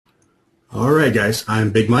All right, guys, I'm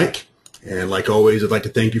Big Mike, and like always, I'd like to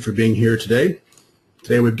thank you for being here today.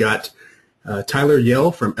 Today we've got Tyler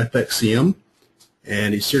Yell from FXCM,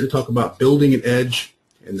 and he's here to talk about building an edge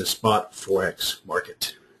in the spot Forex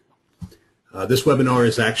market. This webinar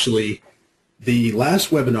is actually the last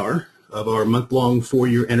webinar of our month-long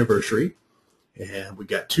 4-year anniversary, and we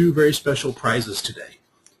got two very special prizes today.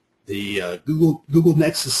 The Google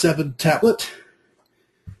Nexus 7 tablet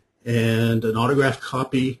and an autographed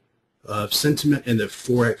copy of Sentiment in the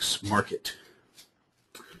Forex Market.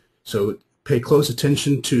 So pay close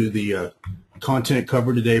attention to the content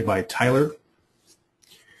covered today by Tyler,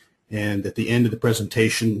 and at the end of the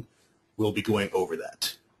presentation we'll be going over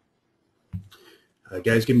that.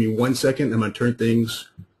 Guys, give me 1 second. I'm going to turn things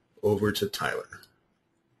over to Tyler.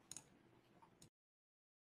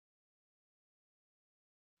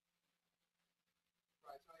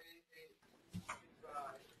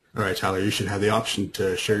 All right, Tyler, you should have the option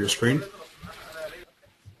to share your screen.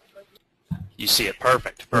 You see it.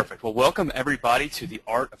 Perfect. Perfect. Well, welcome everybody to the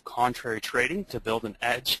Art of Contrary Trading to build an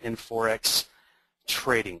edge in Forex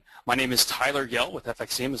trading. My name is Tyler Yell with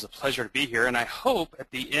FXCM. It's a pleasure to be here, and I hope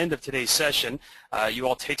at the end of today's session you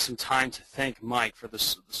all take some time to thank Mike for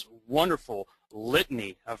this wonderful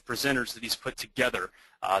litany of presenters that he's put together,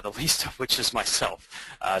 the least of which is myself.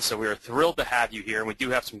 So we are thrilled to have you here, and we do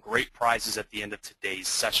have some great prizes at the end of today's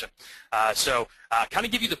session. Kind of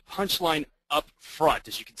give you the punchline up front,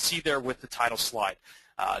 as you can see there with the title slide,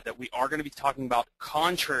 that we are going to be talking about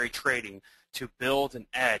contrary trading to build an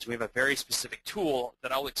edge. We have a very specific tool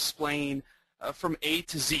that I'll explain from A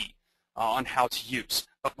to Z on how to use.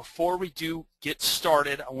 But before we do get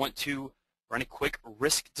started, I want to run a quick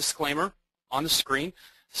risk disclaimer on the screen,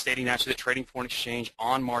 stating actually that trading foreign exchange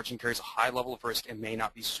on margin carries a high level of risk and may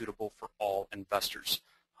not be suitable for all investors.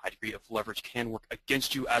 A high degree of leverage can work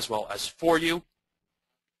against you as well as for you.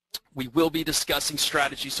 We will be discussing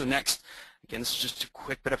strategy. So next, again, this is just a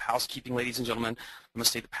quick bit of housekeeping, ladies and gentlemen. I must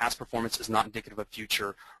state that past performance is not indicative of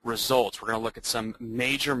future results. We're going to look at some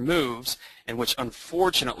major moves in which,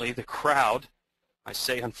 unfortunately, the crowd, I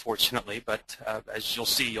say unfortunately, but as you'll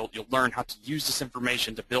see, you'll learn how to use this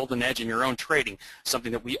information to build an edge in your own trading,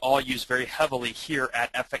 something that we all use very heavily here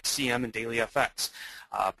at FXCM and Daily FX.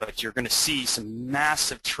 But you're going to see some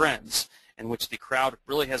massive trends in which the crowd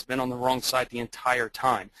really has been on the wrong side the entire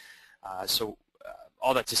time.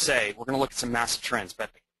 All that to say, we're going to look at some massive trends,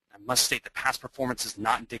 but I must state that past performance is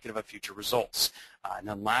not indicative of future results. And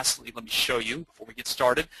then lastly, let me show you, before we get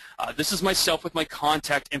started, this is myself with my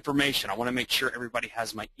contact information. I want to make sure everybody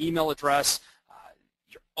has my email address.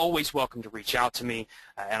 You're always welcome to reach out to me,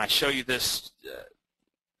 and I show you this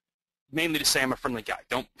mainly to say I'm a friendly guy.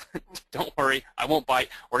 Don't worry, I won't bite.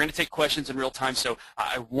 We're going to take questions in real time, so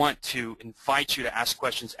I want to invite you to ask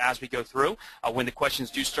questions as we go through. When the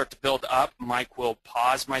questions do start to build up, Mike will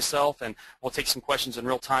pause myself, and we'll take some questions in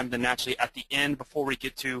real time. Then naturally, at the end, before we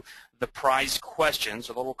get to the prize questions,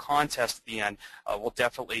 or the little contest at the end, we'll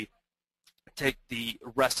definitely take the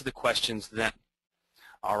rest of the questions then.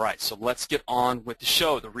 All right, so let's get on with the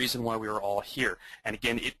show, the reason why we are all here. And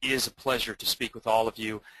again, it is a pleasure to speak with all of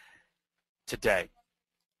you today.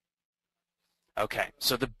 Okay,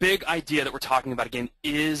 so the big idea that we're talking about again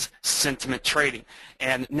is sentiment trading,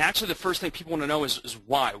 and naturally the first thing people want to know is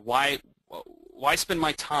why spend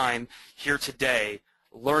my time here today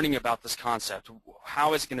learning about this concept?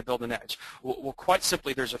 How is it going to build an edge? Well, quite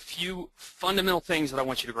simply, there's a few fundamental things that I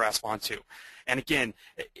want you to grasp onto, and again,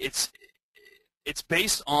 it's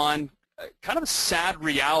based on kind of a sad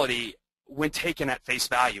reality when taken at face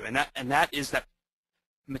value, and that is that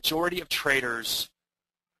majority of traders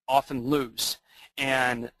often lose.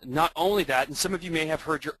 And not only that, and some of you may have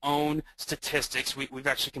heard your own statistics. We've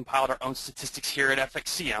actually compiled our own statistics here at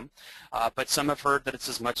FXCM, but some have heard that it's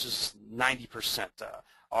as much as 90%.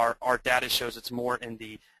 Our data shows it's more in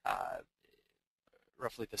the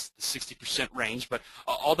roughly the 60% range. But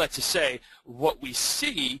all that to say, what we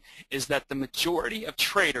see is that the majority of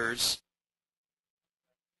traders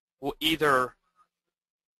will either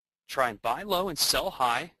try and buy low and sell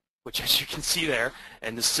high, which, as you can see there,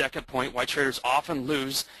 and the second point, why traders often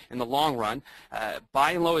lose in the long run.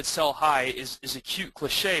 Buying low and sell high is a cute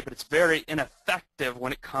cliche, but it's very ineffective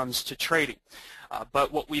when it comes to trading.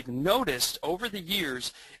 But what we've noticed over the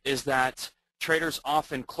years is that traders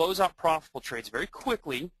often close out profitable trades very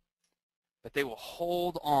quickly, but they will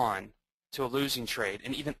hold on to a losing trade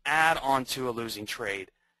and even add on to a losing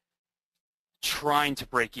trade, trying to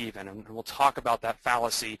break even, and we'll talk about that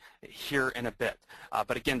fallacy here in a bit.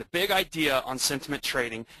 But again, the big idea on sentiment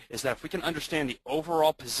trading is that if we can understand the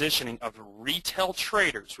overall positioning of retail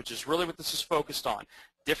traders, which is really what this is focused on,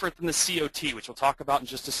 different than the COT, which we'll talk about in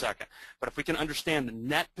just a second. But if we can understand the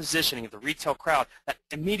net positioning of the retail crowd, that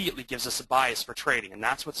immediately gives us a bias for trading, and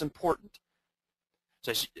that's what's important.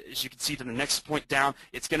 So as you can see to the next point down,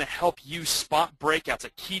 it's going to help you spot breakouts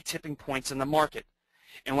at key tipping points in the market.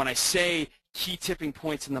 And when I say key tipping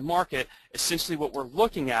points in the market, essentially what we're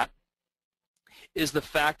looking at is the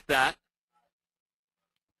fact that,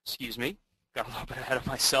 excuse me, got a little bit ahead of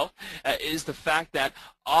myself, is the fact that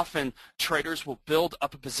often traders will build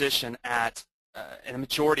up a position at and a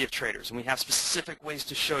majority of traders, and we have specific ways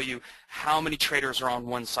to show you how many traders are on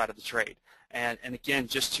one side of the trade. And again,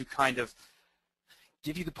 just to kind of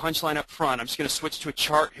give you the punchline up front, I'm just going to switch to a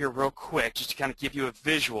chart here real quick just to kind of give you a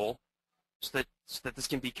visual so that this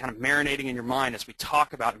can be kind of marinating in your mind as we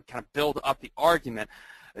talk about and kind of build up the argument.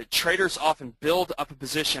 Traders often build up a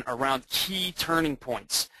position around key turning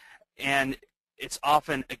points, and it's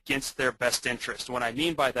often against their best interest. What I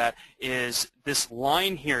mean by that is this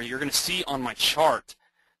line here you're going to see on my chart,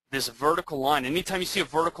 this vertical line. Anytime you see a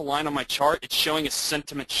vertical line on my chart, it's showing a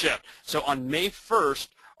sentiment shift. So on May 1st,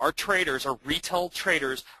 our traders, our retail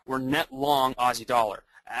traders, were net long Aussie dollar.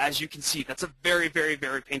 As you can see, that's a very, very,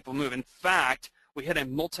 very painful move. In fact, we hit a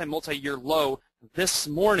multi-year low this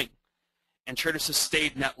morning, and traders have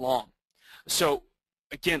stayed net long. So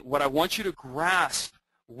again, what I want you to grasp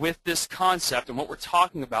with this concept and what we're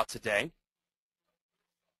talking about today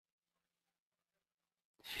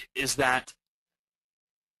is that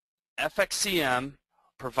FXCM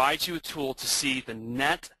provides you a tool to see the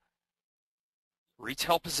net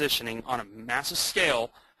retail positioning on a massive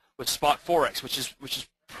scale with spot Forex, which is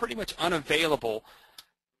pretty much unavailable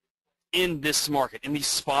in this market, in the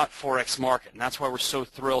spot Forex market. And that's why we're so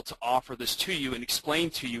thrilled to offer this to you and explain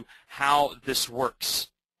to you how this works.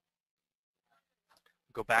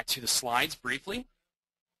 Go back to the slides briefly.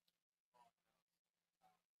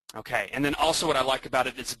 Okay, and then also what I like about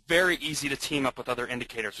it, it's very easy to team up with other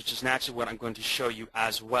indicators, which is naturally what I'm going to show you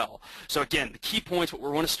as well. So again, the key points, what we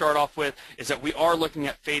want to start off with is that we are looking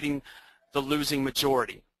at fading the losing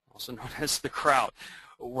majority, also known as the crowd.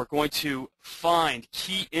 We're going to find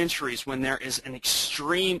key entries when there is an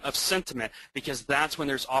extreme of sentiment, because that's when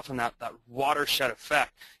there's often that watershed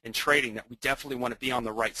effect in trading that we definitely want to be on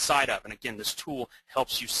the right side of. And again, this tool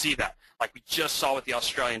helps you see that, like we just saw with the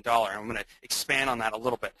Australian dollar. And I'm going to expand on that a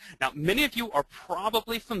little bit. Now, many of you are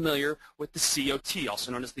probably familiar with the COT,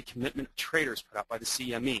 also known as the Commitment of Traders, put out by the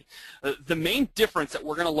CME. The main difference that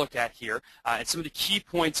we're going to look at here, and some of the key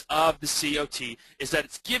points of the COT, is that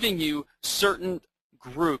it's giving you certain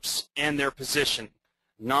groups and their position,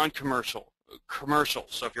 non-commercial, commercial.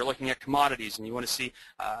 So if you're looking at commodities and you want to see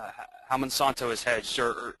how Monsanto is hedged,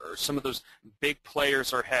 or some of those big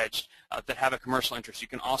players are hedged that have a commercial interest, you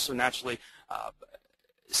can also naturally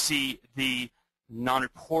see the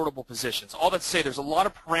non-reportable positions. All that to say, there's a lot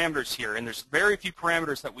of parameters here, and there's very few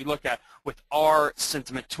parameters that we look at with our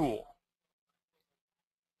sentiment tool.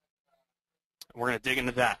 We're going to dig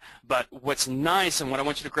into that. But what's nice and what I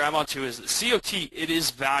want you to grab onto is that COT, it is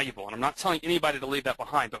valuable. And I'm not telling anybody to leave that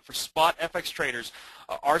behind. But for spot FX traders,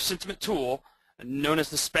 our sentiment tool, known as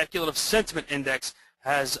the Speculative Sentiment Index,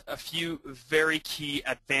 has a few very key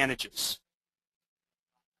advantages.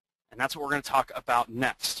 And that's what we're going to talk about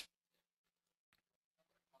next.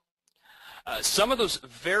 Some of those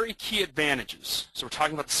very key advantages, so we're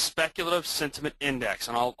talking about the Speculative Sentiment Index,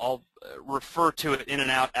 and I'll refer to it in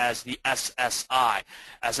and out as the SSI,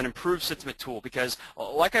 as an improved sentiment tool, because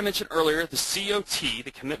like I mentioned earlier, the COT,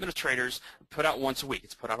 the Commitment of Traders, put out once a week.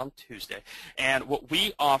 It's put out on Tuesday. And what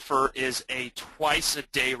we offer is a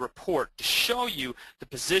twice-a-day report to show you the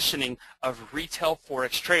positioning of retail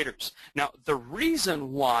Forex traders. Now, the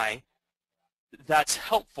reason why that's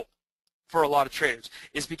helpful for a lot of traders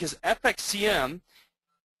is because FXCM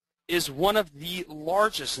is one of the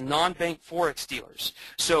largest non-bank Forex dealers.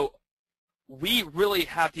 So we really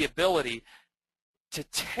have the ability to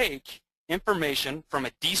take information from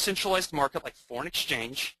a decentralized market like foreign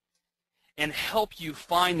exchange and help you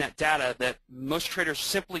find that data that most traders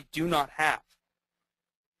simply do not have,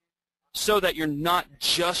 so that you're not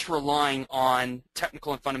just relying on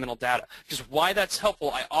technical and fundamental data. Because why that's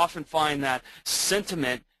helpful, I often find that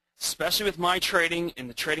sentiment, especially with my trading and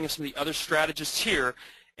the trading of some of the other strategists here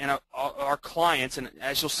and our clients, and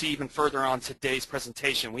as you'll see even further on today's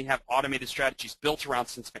presentation, we have automated strategies built around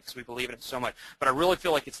sentiment because we believe in it so much. But I really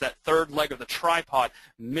feel like it's that third leg of the tripod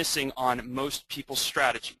missing on most people's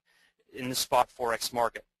strategy in the spot Forex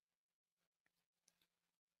market.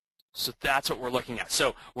 So that's what we're looking at.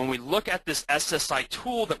 So when we look at this SSI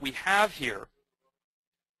tool that we have here,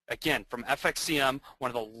 again, from FXCM, one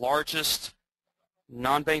of the largest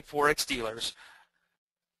non-bank Forex dealers,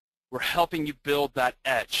 We're helping you build that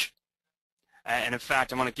edge. And in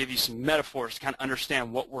fact, I'm going to give you some metaphors to kind of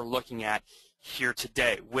understand what we're looking at here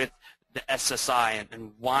today with the SSI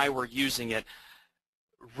and why we're using it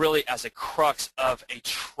really as a crux of a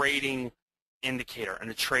trading indicator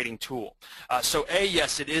and a trading tool. So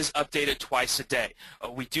yes, it is updated twice a day.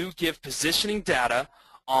 We do give positioning data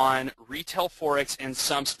on retail Forex and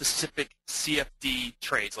some specific CFD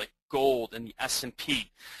trades like gold and the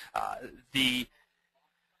S&P. The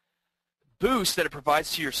boost that it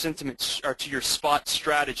provides to your sentiment or to your spot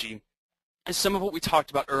strategy is some of what we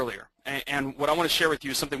talked about earlier. And what I want to share with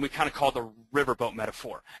you is something we kind of call the riverboat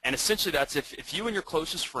metaphor. And essentially that's if you and your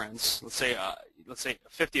closest friends, let's say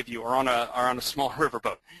 50 of you are on a small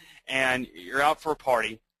riverboat, and you're out for a party,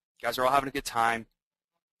 you guys are all having a good time,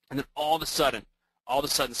 and then all of a sudden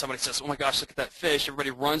somebody says, "Oh my gosh, look at that fish." Everybody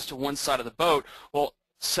runs to one side of the boat. Well,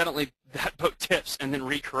 suddenly that boat tips and then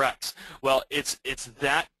recorrects. Well, it's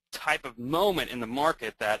that type of moment in the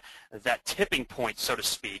market, that tipping point, so to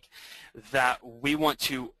speak, that we want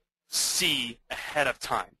to see ahead of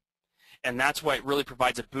time. And that's why it really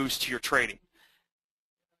provides a boost to your trading.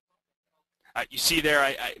 You see there,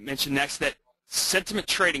 I mentioned next that sentiment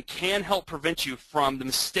trading can help prevent you from the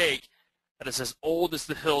mistake that is as old as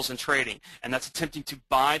the hills in trading, and that's attempting to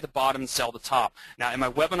buy the bottom and sell the top. Now, in my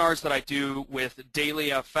webinars that I do with daily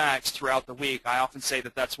FX throughout the week, I often say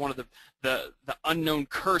that that's one of the unknown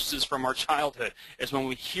curses from our childhood, is when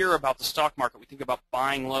we hear about the stock market, we think about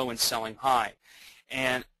buying low and selling high.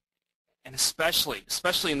 And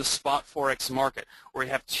especially in the spot Forex market, where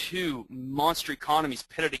you have two monster economies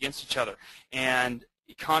pitted against each other, and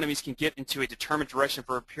economies can get into a determined direction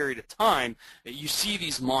for a period of time, you see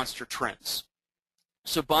these monster trends.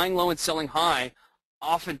 So buying low and selling high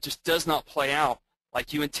often just does not play out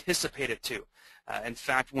like you anticipate it to. In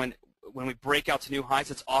fact, when we break out to new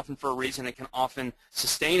highs, it's often for a reason. It can often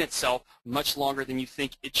sustain itself much longer than you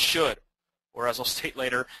think it should, or as I'll state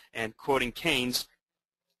later, and quoting Keynes,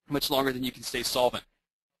 much longer than you can stay solvent.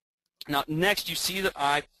 Now, next, you see that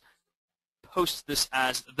I post this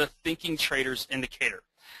as the Thinking Traders Indicator.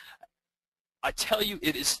 I tell you,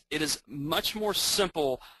 it is much more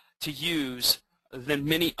simple to use than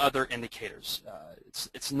many other indicators.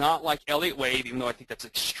 It's not like Elliott Wave, even though I think that's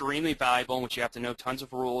extremely valuable, in which you have to know tons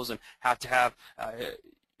of rules and have to have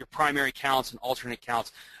your primary counts and alternate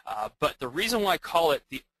counts. But the reason why I call it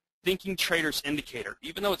the Thinking Traders Indicator,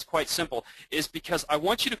 even though it's quite simple, is because I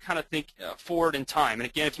want you to kind of think forward in time. And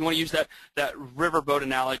again, if you want to use that riverboat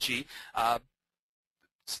analogy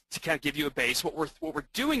to kind of give you a base, what we're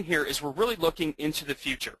doing here is we're really looking into the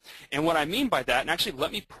future. And what I mean by that, and actually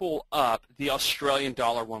let me pull up the Australian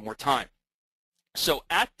dollar one more time. So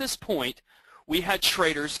at this point, we had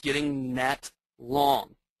traders getting net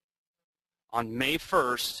long. On May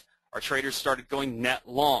 1st, our traders started going net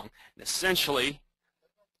long. And essentially,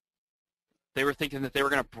 they were thinking that they were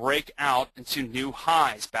going to break out into new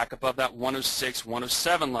highs back above that 106,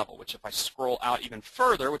 107 level, which if I scroll out even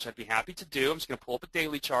further, which I'd be happy to do, I'm just going to pull up a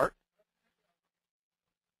daily chart.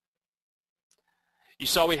 You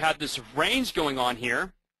saw we had this range going on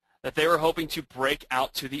here that they were hoping to break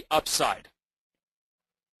out to the upside.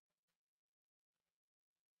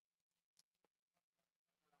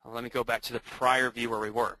 Now, let me go back to the prior view where we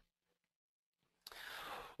were.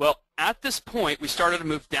 Well, at this point, we started to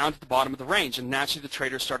move down to the bottom of the range, and naturally the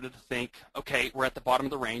traders started to think, okay, we're at the bottom of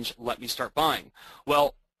the range, let me start buying.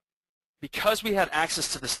 Well, because we had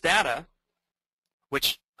access to this data,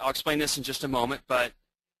 which I'll explain this in just a moment, but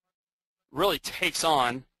really takes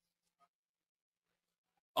on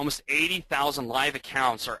almost 80,000 live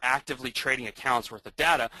accounts or actively trading accounts worth of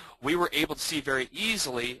data, we were able to see very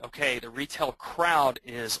easily, okay, the retail crowd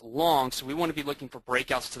is long, so we want to be looking for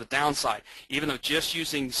breakouts to the downside. Even though just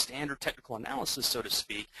using standard technical analysis, so to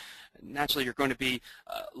speak, naturally you're going to be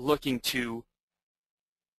looking to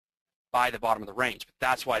buy the bottom of the range. But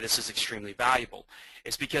that's why this is extremely valuable.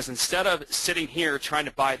 It's because instead of sitting here trying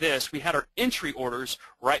to buy this, we had our entry orders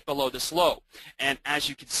right below this low. And as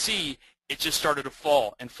you can see, it just started to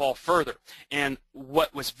fall and fall further. And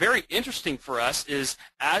what was very interesting for us is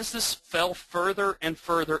as this fell further and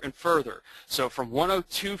further and further, so from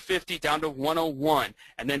 102.50 down to 101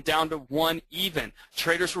 and then down to 1 even,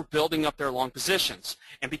 traders were building up their long positions.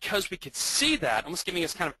 And because we could see that, almost giving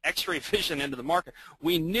us kind of x-ray vision into the market,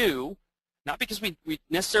 we knew, not because we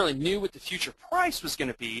necessarily knew what the future price was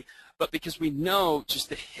going to be, but because we know just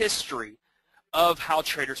the history of how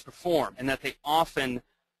traders perform and that they often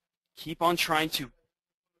keep on trying to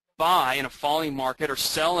buy in a falling market or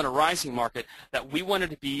sell in a rising market, that we wanted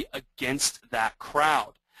to be against that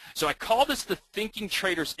crowd. So I call this the Thinking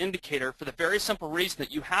Traders Indicator for the very simple reason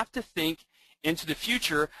that you have to think into the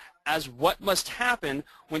future as what must happen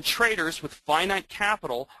when traders with finite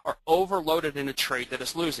capital are overloaded in a trade that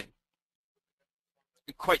is losing.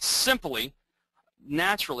 Quite simply,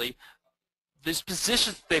 naturally, these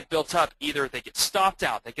positions they've built up, either they get stopped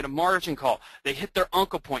out, they get a margin call, they hit their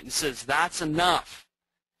uncle point and says, that's enough.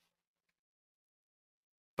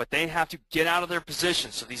 But they have to get out of their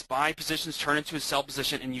position. So these buy positions turn into a sell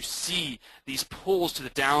position, and you see these pulls to the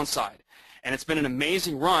downside. And it's been an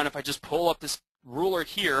amazing run. If I just pull up this ruler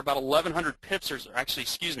here, about 1,100 pips, or actually,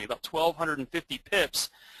 excuse me, about 1,250 pips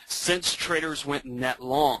since traders went net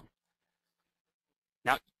long.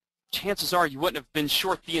 Now, chances are you wouldn't have been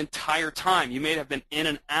short the entire time. You may have been in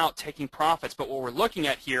and out taking profits, but what we're looking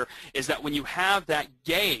at here is that when you have that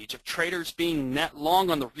gauge of traders being net long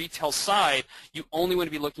on the retail side, you only want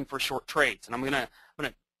to be looking for short trades. And I'm going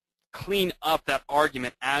to clean up that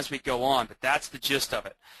argument as we go on, but that's the gist of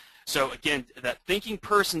it. So again, that thinking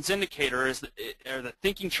person's indicator is, or the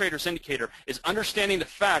thinking trader's indicator is understanding the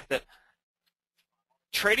fact that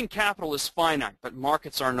trading capital is finite, but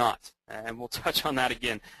markets are not. And we'll touch on that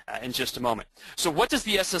again in just a moment. So what does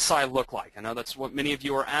the SSI look like? I know that's what many of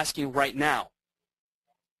you are asking right now.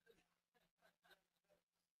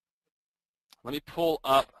 Let me pull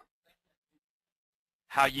up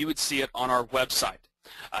how you would see it on our website.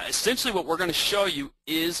 Essentially what we're going to show you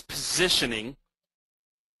is positioning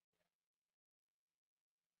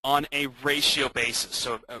on a ratio basis,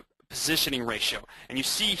 so a positioning ratio. And you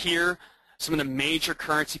see here some of the major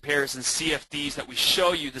currency pairs and CFDs that we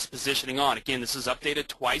show you this positioning on. Again, this is updated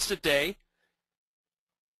twice a day.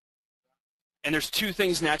 And there's two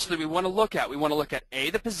things naturally we want to look at. We want to look at A,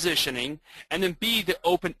 the positioning, and then B, the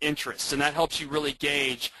open interest. And that helps you really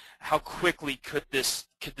gauge how quickly could this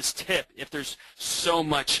tip if there's so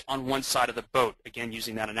much on one side of the boat, again,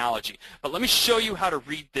 using that analogy. But let me show you how to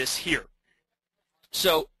read this here.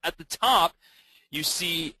 So at the top, you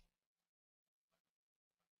see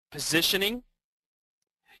positioning.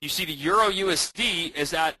 You see the Euro USD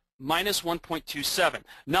is at minus 1.27.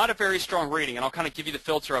 Not a very strong rating, and I'll kind of give you the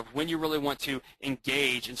filter of when you really want to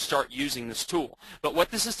engage and start using this tool. But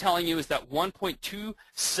what this is telling you is that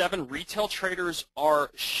 1.27 retail traders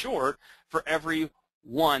are short for every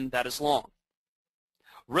one that is long.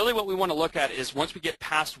 Really what we want to look at is once we get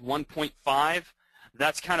past 1.5,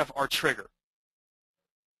 that's kind of our trigger.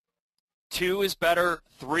 2 is better,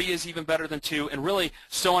 3 is even better than 2, and really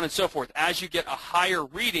so on and so forth. As you get a higher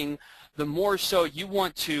reading, the more so you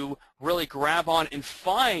want to really grab on and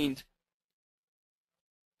find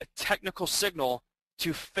a technical signal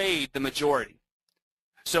to fade the majority.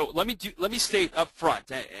 So let me state up front,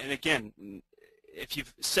 and again, if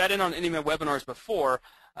you've sat in on any of my webinars before,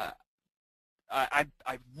 I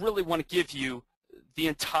really want to give you the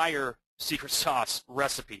entire secret sauce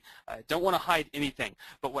recipe. I don't want to hide anything,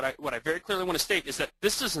 but what I very clearly want to state is that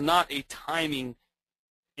this is not a timing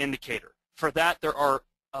indicator. For that, there are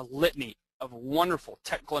a litany of wonderful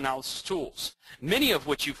technical analysis tools, many of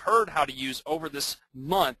which you've heard how to use over this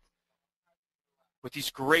month with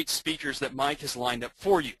these great speakers that Mike has lined up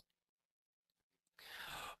for you.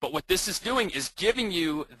 But what this is doing is giving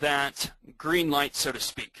you that green light, so to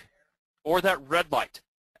speak, or that red light.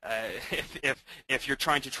 If you're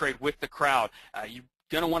trying to trade with the crowd, you're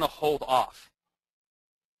going to want to hold off.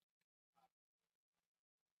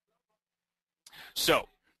 So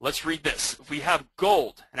let's read this. If we have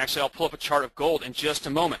gold, and actually I'll pull up a chart of gold in just a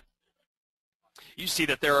moment, you see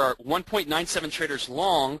that there are 1.97 traders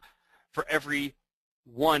long for every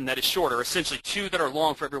one that is short, or essentially 2 that are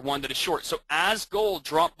long for every one that is short. So as gold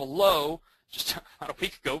dropped below, just about a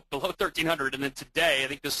week ago, below 1,300, and then today, I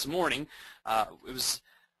think this morning, it was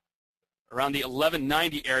around the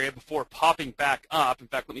 1190 area before popping back up. In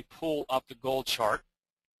fact, let me pull up the gold chart.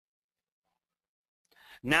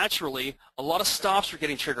 Naturally, a lot of stops are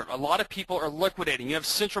getting triggered. A lot of people are liquidating. You have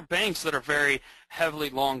central banks that are very heavily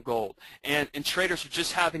long gold, and traders are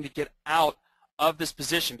just having to get out of this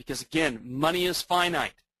position because, again, money is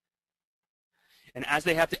finite. And as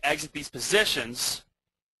they have to exit these positions,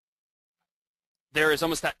 there is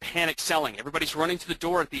almost that panic selling. Everybody's running to the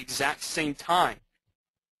door at the exact same time.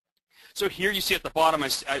 So here you see at the bottom, I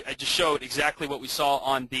just showed exactly what we saw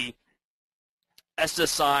on the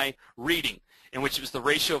SSI reading, in which it was the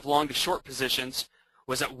ratio of long to short positions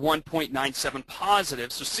was at 1.97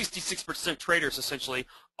 positive, so 66% traders essentially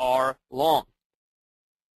are long.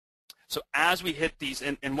 So as we hit these,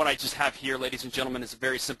 and what I just have here, ladies and gentlemen, is a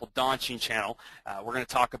very simple daunting channel. We're going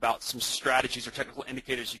to talk about some strategies or technical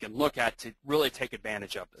indicators you can look at to really take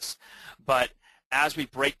advantage of this. But as we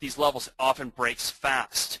break these levels, it often breaks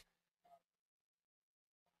fast.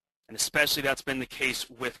 And especially that's been the case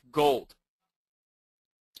with gold.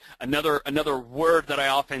 Another word that I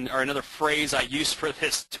often, or another phrase I use for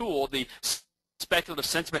this tool, the Speculative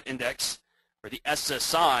Sentiment Index, or the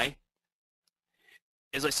SSI,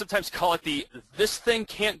 is I sometimes call it the "this thing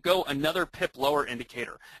can't go another pip lower"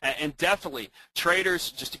 indicator. And definitely,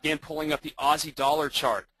 traders, just again pulling up the Aussie dollar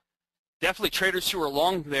chart, definitely traders who are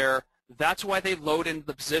long there, that's why they load into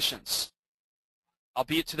the positions,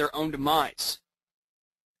 albeit to their own demise.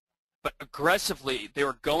 But aggressively, they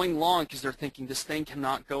were going long because they're thinking this thing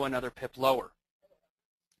cannot go another pip lower.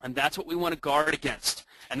 And that's what we want to guard against.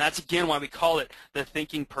 And that's, again, why we call it the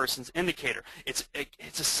thinking person's indicator. It's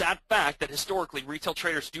a sad fact that historically retail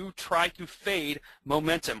traders do try to fade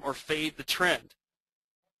momentum or fade the trend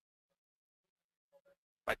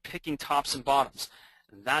by picking tops and bottoms.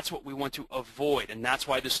 And that's what we want to avoid, and that's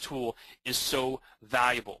why this tool is so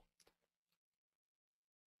valuable.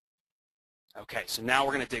 Okay, so now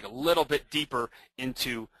we're going to dig a little bit deeper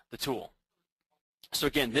into the tool. So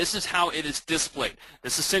again, this is how it is displayed.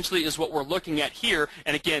 This essentially is what we're looking at here.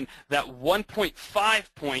 And again, that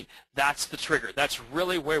 1.5 point, that's the trigger. That's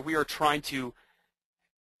really where we are trying to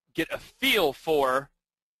get a feel for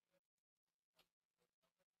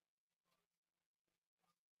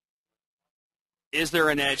is there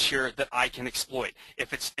an edge here that I can exploit.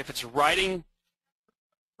 If it's riding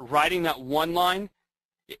that one line,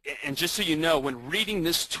 and just so you know, when reading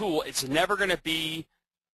this tool, it's never going to be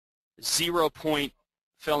 0 point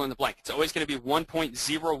fill in the blank. It's always going to be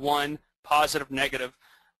 1.01 positive, negative,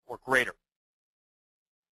 or greater.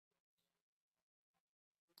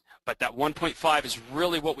 But that 1.5 is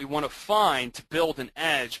really what we want to find to build an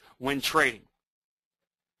edge when trading.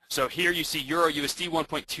 So here you see Euro USD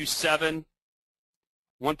 1.27,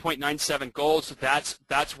 1.97 gold, so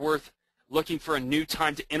that's worth looking for a new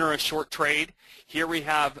time to enter a short trade. Here we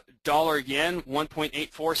have dollar yen,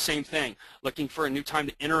 1.84, same thing. Looking for a new time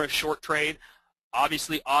to enter a short trade.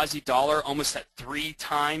 Obviously, Aussie dollar almost at 3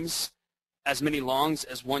 times as many longs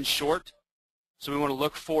as one short. So we want to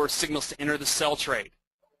look for signals to enter the sell trade.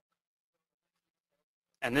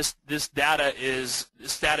 And this data is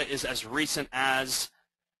as recent as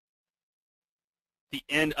the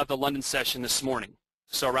end of the London session this morning,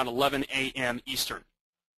 so around 11 a.m. Eastern.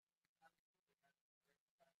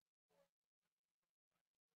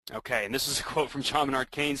 Okay, and this is a quote from John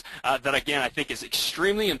Maynard Keynes that, again, I think is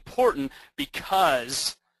extremely important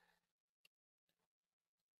because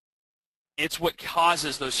it's what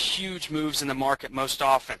causes those huge moves in the market most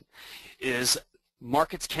often. Is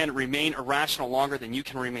markets can remain irrational longer than you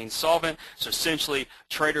can remain solvent. So essentially,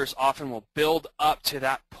 traders often will build up to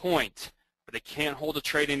that point where they can't hold a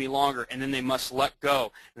trade any longer, and then they must let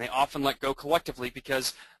go. And they often let go collectively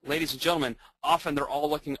because, ladies and gentlemen, often they're all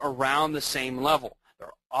looking around the same level.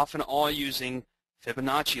 They're often all using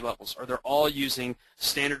Fibonacci levels, or they're all using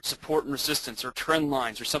standard support and resistance, or trend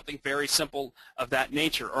lines, or something very simple of that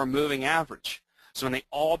nature, or a moving average. So when they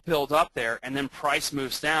all build up there and then price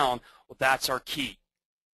moves down, well, that's our key.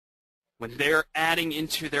 When they're adding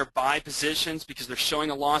into their buy positions because they're showing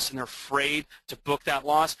a loss and they're afraid to book that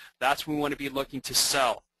loss, that's when we want to be looking to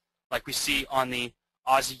sell, like we see on the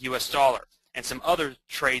Aussie US dollar and some other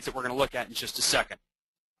trades that we're going to look at in just a second.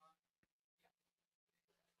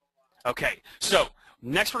 Okay, so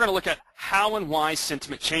next we're going to look at how and why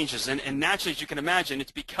sentiment changes. And naturally, as you can imagine,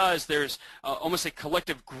 it's because there's almost a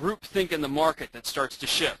collective groupthink in the market that starts to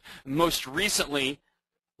shift. Most recently,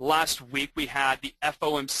 last week, we had the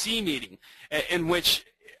FOMC meeting in which,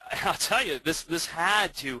 I'll tell you, this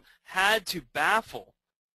had to baffle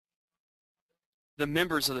the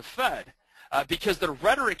members of the Fed because the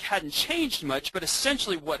rhetoric hadn't changed much, but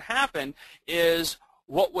essentially what happened is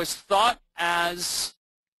what was thought as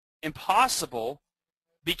impossible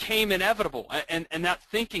became inevitable, and that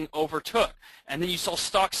thinking overtook. And then you saw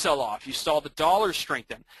stocks sell off. You saw the dollar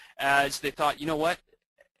strengthen as they thought, you know what,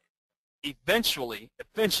 eventually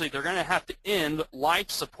they're going to have to end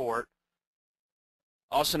life support,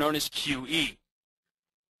 also known as QE.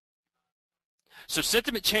 So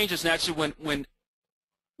sentiment changes naturally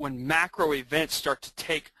when macro events start to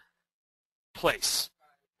take place.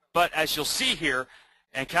 But as you'll see here,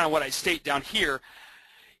 and kind of what I state down here,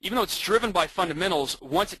 even though it's driven by fundamentals,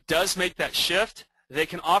 once it does make that shift, they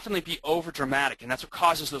can often be over dramatic, and that's what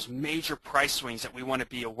causes those major price swings that we want to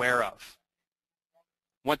be aware of.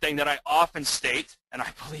 One thing that I often state, and I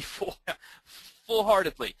believe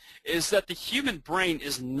full-heartedly, is that the human brain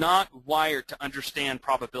is not wired to understand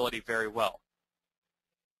probability very well.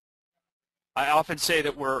 I often say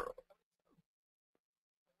that we're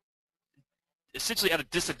essentially at a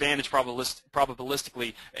disadvantage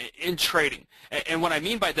probabilistically in trading. And what I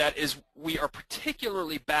mean by that is we are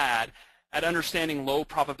particularly bad at understanding low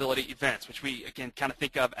probability events, which we, again, kind of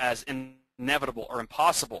think of as inevitable or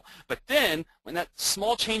impossible. But then, when that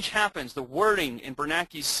small change happens, the wording in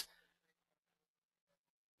Bernanke's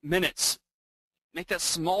minutes, make that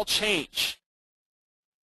small change,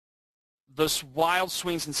 those wild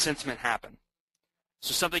swings in sentiment happen.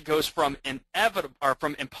 So something goes from inevitable or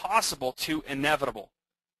from impossible to inevitable,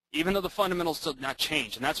 even though the fundamentals did not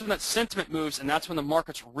change. And that's when that sentiment moves, and that's when the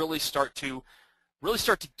markets really start to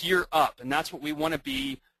gear up. And that's what we want to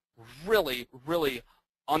be really, really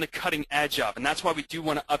on the cutting edge of. And that's why we do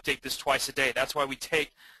want to update this twice a day. That's why we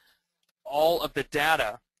take all of the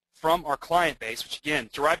data from our client base, which again,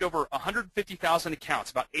 derived over 150,000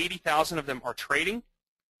 accounts. About 80,000 of them are trading.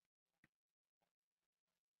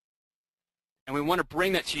 And we want to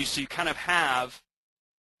bring that to you so you kind of have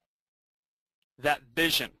that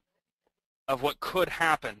vision of what could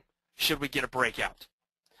happen should we get a breakout.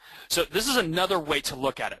 So this is another way to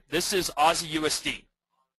look at it. This is Aussie USD.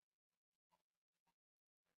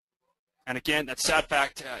 And again, that sad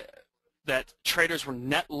fact that traders were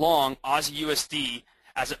net long Aussie USD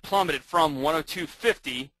as it plummeted from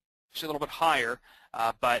 102.50, actually a little bit higher,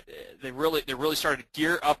 but they really started to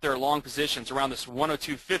gear up their long positions around this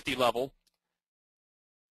 102.50 level,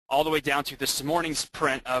 all the way down to this morning's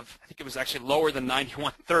print of, I think it was actually lower than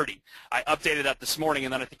 91.30. I updated that this morning,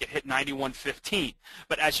 and then I think it hit 91.15.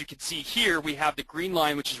 But as you can see here, we have the green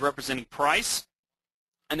line, which is representing price,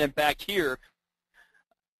 and then back here,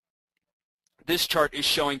 this chart is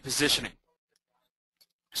showing positioning.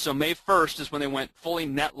 So May 1st is when they went fully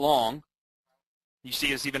net long. You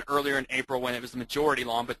see it's even earlier in April when it was the majority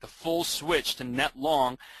long, but the full switch to net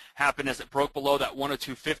long happened as it broke below that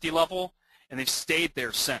 102.50 level, and they've stayed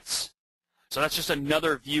there since. So that's just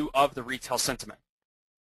another view of the retail sentiment.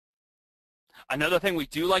 Another thing we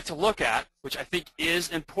do like to look at, which I think is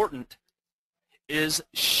important, is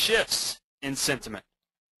shifts in sentiment.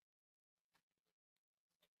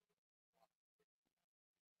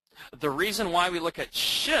 The reason why we look at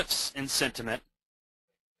shifts in sentiment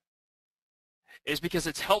is because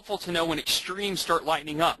it's helpful to know when extremes start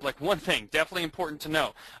lightening up. Like one thing, definitely important to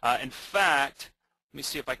know. In fact, let me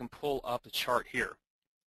see if I can pull up the chart here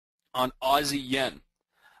on Aussie yen.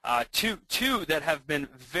 Two that have been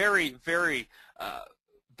very, very,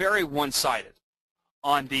 very one-sided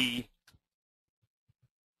on the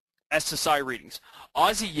SSI readings.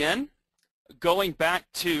 Aussie yen, going back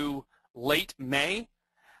to late May,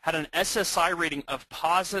 had an SSI rating of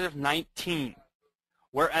positive 19,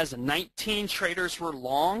 whereas 19 traders were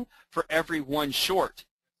long for every one short.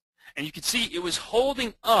 And you can see it was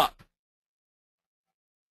holding up,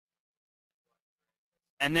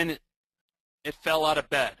 and then it fell out of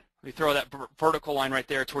bed. We throw that vertical line right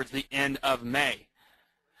there towards the end of May.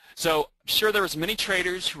 So I'm sure there was many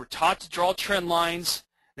traders who were taught to draw trend lines.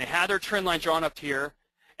 They had their trend line drawn up here,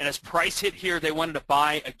 and as price hit here, they wanted to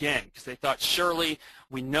buy again because they thought, surely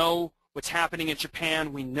we know what's happening in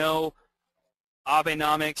Japan. We know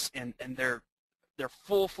Abenomics and their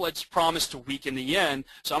full-fledged promise to weaken the yen,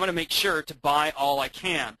 so I'm going to make sure to buy all I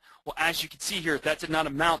can. Well, as you can see here, that did not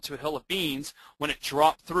amount to a hill of beans when it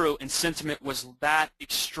dropped through and sentiment was that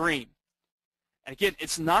extreme. And again,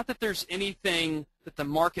 it's not that there's anything that the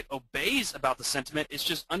market obeys about the sentiment. It's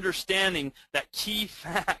just understanding that key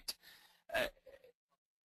fact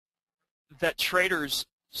that traders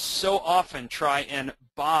so often try and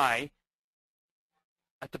buy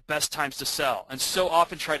at the best times to sell, and so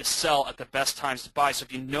often try to sell at the best times to buy. So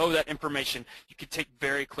if you know that information, you can take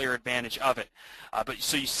very clear advantage of it.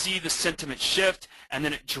 So you see the sentiment shift, and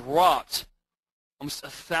then it dropped almost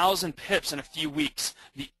 1,000 pips in a few weeks.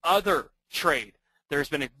 The other trade, there's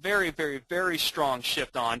been a very, very, very strong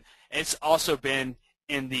shift on, and it's also been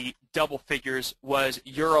in the double figures, was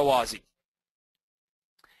Euro Aussie.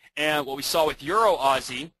 And what we saw with Euro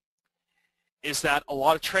Aussie is that a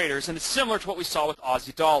lot of traders, and it's similar to what we saw with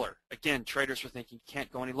Aussie dollar. Again, traders were thinking, it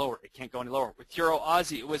can't go any lower, it can't go any lower. With Euro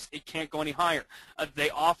Aussie, it can't go any higher.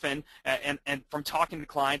 They often, and from talking to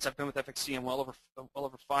clients, I've been with FXCM well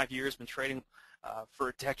over 5 years, been trading for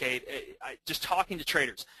a decade. Just talking to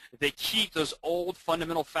traders, they keep those old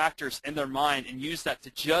fundamental factors in their mind and use that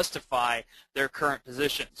to justify their current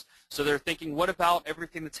positions. So they're thinking, what about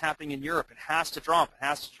everything that's happening in Europe? It has to drop, it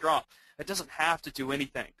has to drop. It doesn't have to do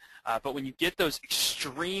anything. But when you get those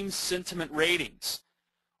extreme sentiment ratings,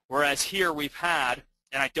 whereas here we've had,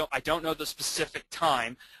 and I don't know the specific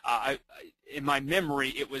time, in my memory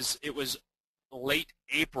it was late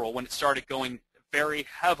April when it started going very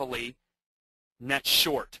heavily net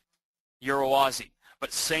short, Euro Aussie.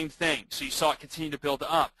 But same thing. So you saw it continue to build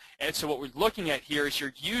up. And so what we're looking at here is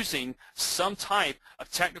you're using some type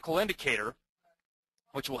of technical indicator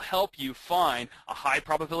which will help you find a high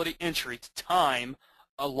probability entry to time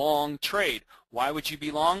a long trade. Why would you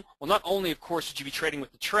be long? Well, not only, of course, would you be trading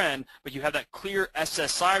with the trend, but you have that clear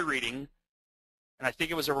SSI reading, and I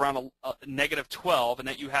think it was around a -12, and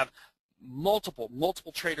that you have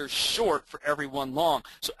multiple traders short for every one long.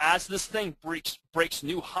 So as this thing breaks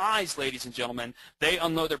new highs, ladies and gentlemen, they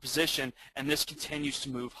unload their position, and this continues to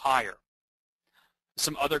move higher.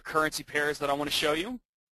 Some other currency pairs that I want to show you.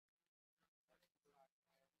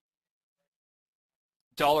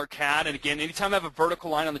 Dollar CAD, and again, anytime I have a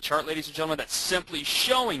vertical line on the chart, ladies and gentlemen, that's simply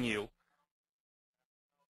showing you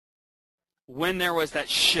when there was that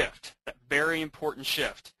shift, that very important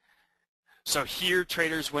shift. So here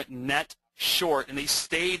traders went net short, and they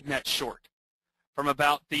stayed net short from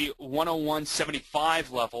about the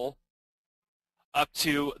 101.75 level up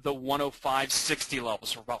to the 105.60 level,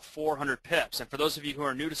 so about 400 pips. And for those of you who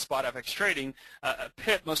are new to spot FX trading, a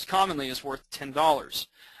pip most commonly is worth $10.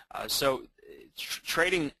 So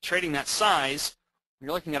trading that size, when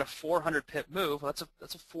you're looking at a 400 pip move, well,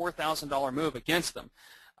 that's a $4,000 move against them.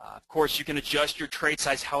 Of course, you can adjust your trade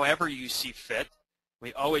size however you see fit.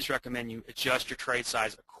 We always recommend you adjust your trade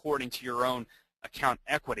size according to your own account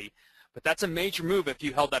equity. But that's a major move if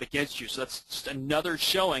you held that against you. So that's just another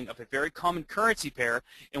showing of a very common currency pair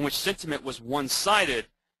in which sentiment was one-sided,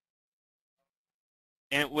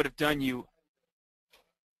 and it would have done you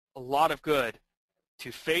a lot of good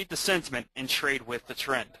to fade the sentiment and trade with the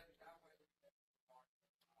trend.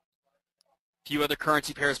 A few other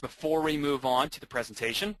currency pairs before we move on to the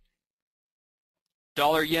presentation.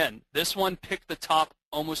 Dollar yen. This one picked the top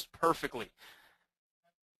almost perfectly.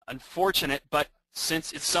 Unfortunate, but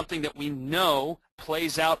since it's something that we know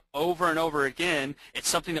plays out over and over again, it's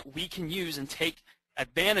something that we can use and take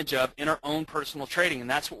advantage of in our own personal trading, and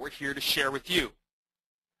that's what we're here to share with you.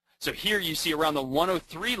 So here you see around the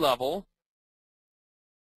 103 level,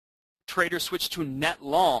 traders switched to net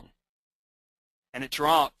long, and it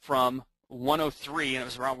dropped from 103, and it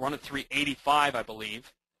was around 103.85, I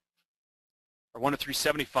believe, or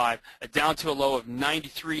 103.75, down to a low of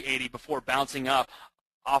 93.80 before bouncing up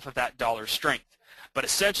off of that dollar strength. But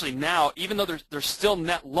essentially now, even though they're still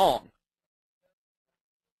net long,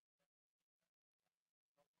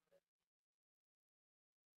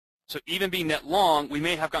 so even being net long, we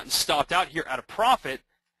may have gotten stopped out here at a profit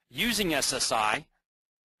using SSI,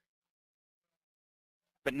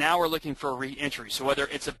 but now we're looking for a re-entry. So whether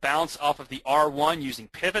it's a bounce off of the R1 using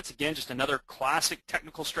pivots, again, just another classic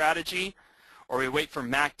technical strategy, or we wait for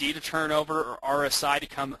MACD to turn over, or RSI to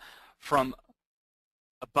come from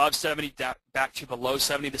above 70 back to below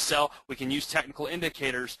 70 to sell, we can use technical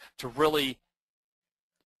indicators to really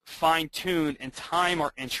fine-tune and time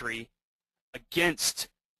our entry against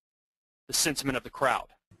the sentiment of the crowd.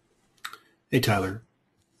 Hey, Tyler.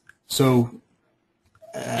 So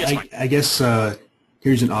Yes, I guess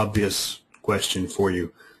here's an obvious question for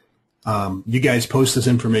you. You guys post this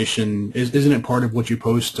information. Isn't it part of what you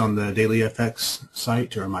post on the Daily FX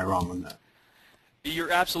site, or am I wrong on that?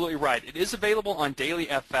 You're absolutely right. It is available on Daily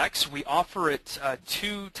FX. We offer it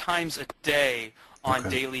 2 times a day on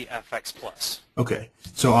Daily FX Plus. Okay.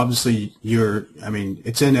 So obviously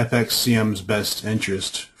it's in FXCM's best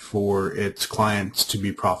interest for its clients to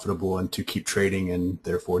be profitable and to keep trading and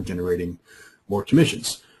therefore generating more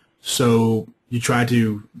commissions. So you try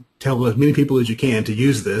to tell as many people as you can to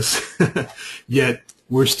use this, yet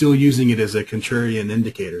we're still using it as a contrarian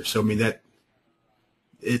indicator. So I mean, that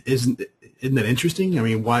isn't that interesting? I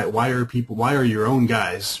mean, why are your own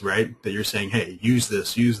guys, right, that you're saying, hey, use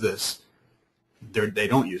this, they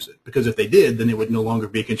don't use it? Because if they did, then it would no longer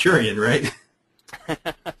be contrarian, right?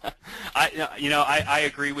 I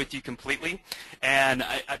agree with you completely, and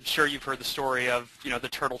I'm sure you've heard the story of the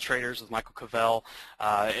turtle traders with Michael Cavell,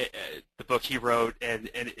 the book he wrote, and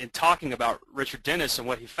in talking about Richard Dennis, and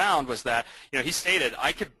what he found was that he stated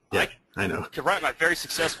I could write my very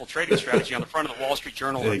successful trading strategy on the front of the Wall Street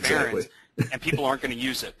Journal or Barron's, and people aren't going to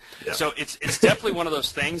use it. Yeah. So it's definitely one of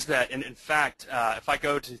those things that, and in fact, if I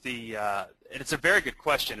go to the, and it's a very good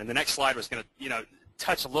question, and the next slide was going to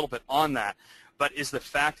touch a little bit on that, but is the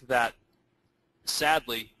fact that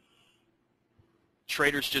sadly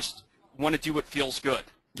traders just want to do what feels good.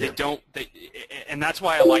 And that's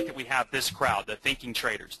why I like that we have this crowd, the thinking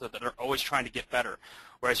traders, that are always trying to get better.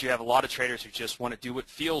 Whereas you have a lot of traders who just want to do what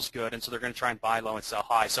feels good, and so they're going to try and buy low and sell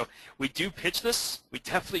high. So we do pitch this. We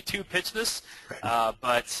definitely do pitch this.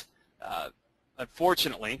 But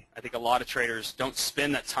unfortunately, I think a lot of traders don't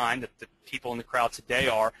spend that time that the people in the crowd today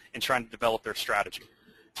are in trying to develop their strategy.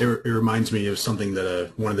 It reminds me of something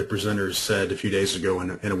that one of the presenters said a few days ago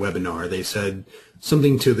in a webinar. They said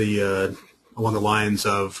something to the along the lines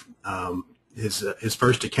of his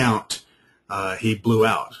first account, he blew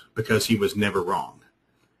out because he was never wrong,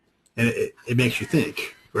 and it makes you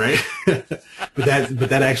think, right? but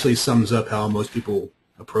that actually sums up how most people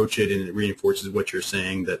approach it, and it reinforces what you're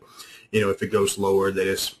saying, that if it goes lower, they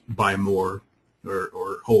just buy more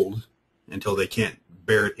or hold until they can't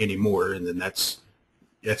bear it anymore, and then that's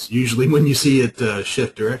usually when you see it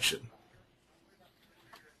shift direction.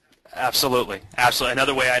 Absolutely. Absolutely.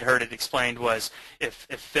 Another way I'd heard it explained was if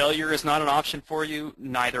failure is not an option for you,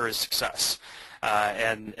 neither is success.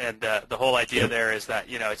 And the whole idea there is that,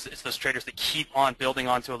 it's those traders that keep on building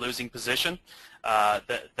onto a losing position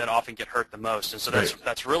that often get hurt the most. And so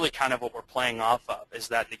that's really kind of what we're playing off of, is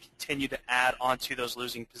that they continue to add onto those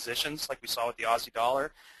losing positions, like we saw with the Aussie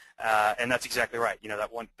dollar. And that's exactly right.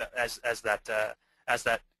 That one, as that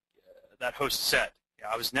host said,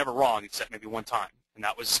 I was never wrong except maybe one time. And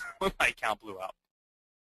that was when my account blew out.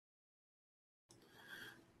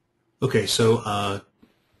 Okay, so all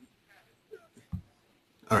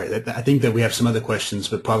right. I think that we have some other questions,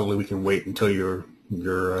 but probably we can wait until you're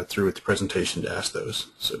through with the presentation to ask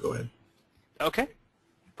those. So go ahead. Okay,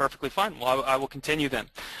 perfectly fine. Well, I will continue then.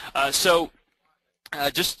 So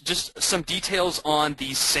just some details on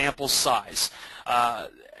the sample size.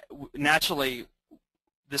 Naturally,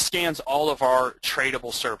 this scans all of our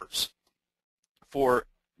tradable servers for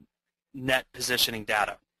net positioning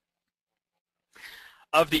data.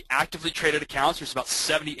 Of the actively traded accounts, there's about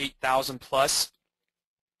 78,000 plus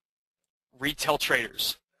retail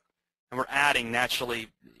traders, and we're adding, naturally,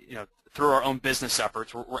 through our own business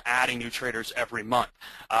efforts, we're adding new traders every month.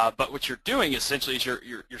 But what you're doing essentially is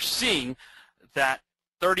you're seeing that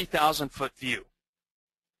 30,000-foot view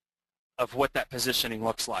of what that positioning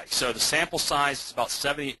looks like. So the sample size is about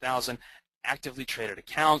 78,000 actively traded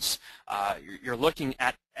accounts. You're looking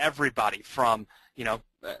at everybody from,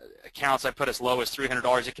 accounts I put as low as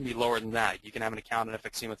 $300. It can be lower than that. You can have an account at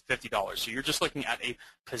FXCM with $50. So you're just looking at a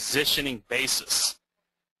positioning basis.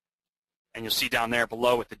 And you'll see down there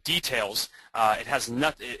below with the details, it has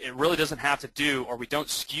nothing. It really doesn't have to do, or we don't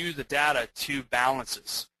skew the data to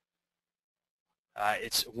balances.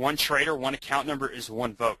 It's one trader, one account number is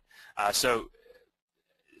one vote. So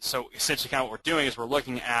essentially kind of what we're doing is we're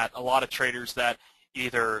looking at a lot of traders that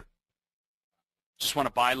either just want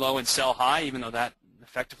to buy low and sell high, even though that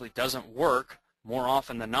effectively doesn't work. More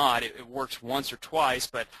often than not, it works once or twice,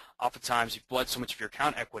 but oftentimes you've bled so much of your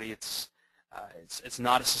account equity, it's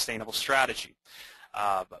not a sustainable strategy.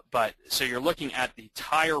 So you're looking at the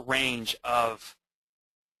entire range of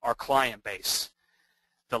our client base.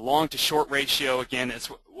 The long to short ratio, again, is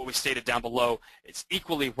what we stated down below. It's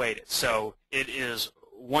equally weighted. So it is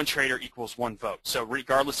one trader equals one vote. So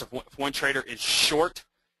regardless of if one trader is short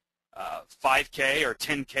 5K or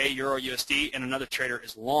 10K Euro USD and another trader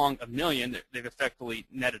is long $1 million, they've effectively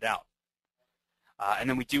netted out. And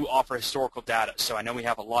then we do offer historical data. So I know we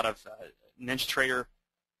have a lot of NinjaTrader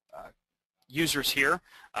users here.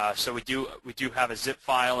 So we do have a zip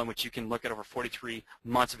file in which you can look at over 43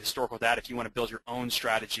 months of historical data if you want to build your own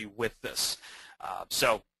strategy with this.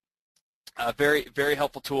 Very, very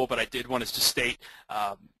helpful tool, but I did want us to state,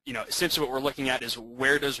 essentially what we're looking at is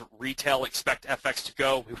where does retail expect FX to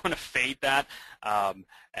go? We want to fade that,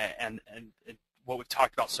 and what we've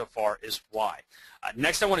talked about so far is why.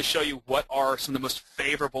 Next, I want to show you what are some of the most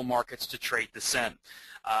favorable markets to trade this in.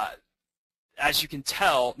 As you can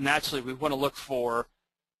tell, naturally, we want to look for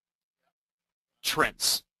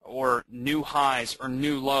trends or new highs or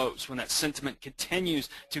new lows when that sentiment continues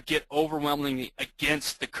to get overwhelmingly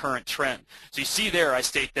against the current trend. So you see there, I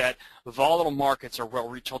state that volatile markets are where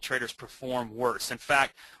retail traders perform worse. In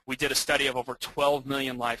fact, we did a study of over 12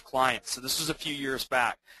 million live clients. So this was a few years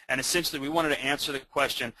back. And essentially, we wanted to answer the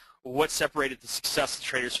question, what separated the successful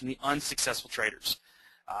traders from the unsuccessful traders?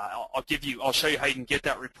 I'll show you how you can get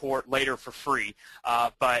that report later for free.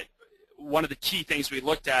 But one of the key things we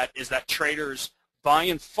looked at is that traders, by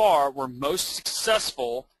and far, were most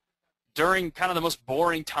successful during kind of the most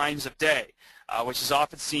boring times of day, which is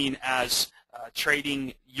often seen as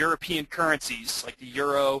trading European currencies like the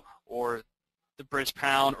euro or the British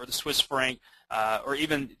pound or the Swiss franc or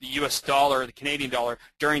even the US dollar or the Canadian dollar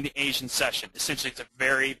during the Asian session. Essentially, it's a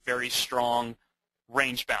very, very strong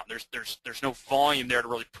range bound. There's no volume there to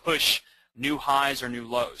really push new highs or new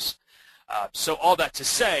lows. So all that to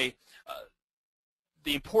say,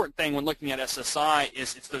 the important thing when looking at SSI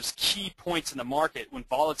is it's those key points in the market when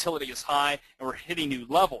volatility is high and we're hitting new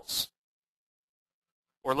levels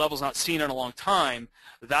or levels not seen in a long time.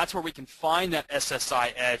 That's where we can find that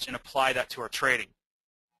SSI edge and apply that to our trading.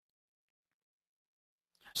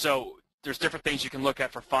 So there's different things you can look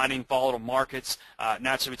at for finding volatile markets.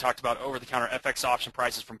 Naturally, we talked about over-the-counter FX option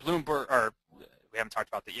prices from Bloomberg or We haven't talked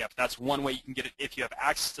about that yet, but that's one way you can get it if you have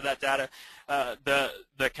access to that data.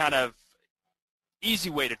 The kind of easy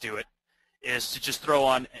way to do it is to just throw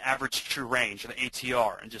on average true range, or the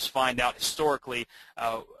ATR, and just find out historically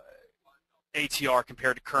ATR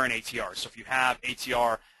compared to current ATR. So if you have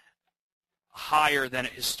ATR higher than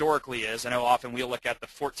it historically is, I know often we'll look at the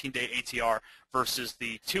 14-day ATR versus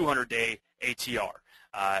the 200-day ATR.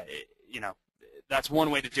 That's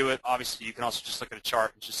one way to do it. Obviously, you can also just look at a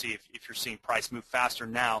chart and just see if you're seeing price move faster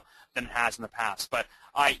now than it has in the past. But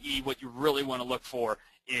i.e., what you really want to look for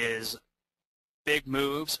is big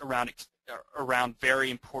moves around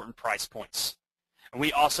very important price points. And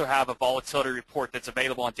we also have a volatility report that's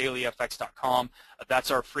available on dailyfx.com.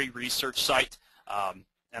 That's our free research site,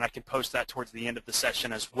 and I can post that towards the end of the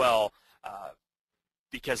session as well,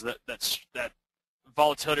 because that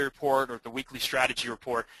volatility report or the weekly strategy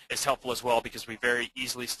report is helpful as well, because we very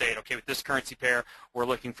easily state, okay, with this currency pair, we're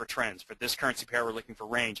looking for trends. For this currency pair, we're looking for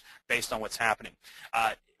range based on what's happening.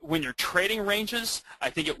 When you're trading ranges, I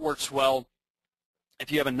think it works well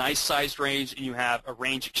if you have a nice sized range and you have a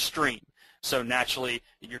range extreme. So naturally,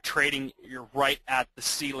 you're right at the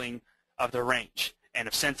ceiling of the range. And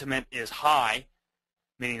if sentiment is high,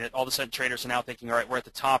 meaning that all of a sudden traders are now thinking, all right, we're at the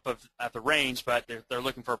top of the range, but they're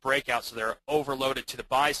looking for a breakout, so they're overloaded to the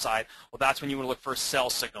buy side. Well, that's when you want to look for a sell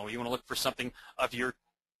signal. You want to look for something of your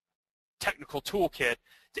technical toolkit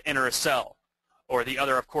to enter a sell. Or the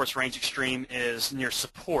other, of course, range extreme is near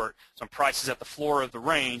support. So when price is at the floor of the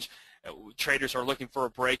range, traders are looking for a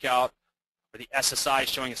breakout, or the SSI is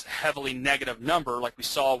showing us a heavily negative number, like we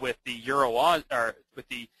saw with the Euro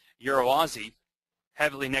Aussie,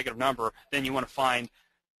 heavily negative number. Then you want to find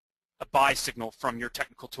a buy signal from your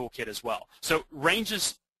technical toolkit as well. So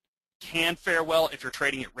ranges can fare well if you're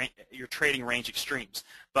trading range extremes,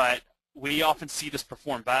 but we often see this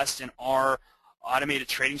perform best in our automated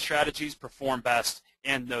trading strategies, perform best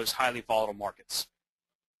in those highly volatile markets.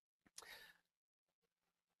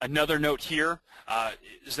 Another note here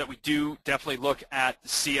is that we do definitely look at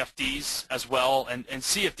CFDs as well, and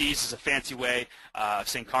CFDs is a fancy way of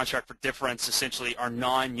saying contract for difference. Essentially, our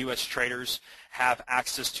non-U.S. traders have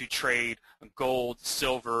access to trade gold,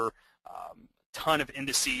 silver, ton of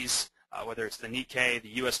indices, whether it's the Nikkei, the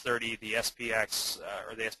US 30, the SPX,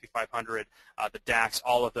 or the SP 500, the DAX,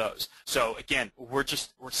 all of those. So again, we're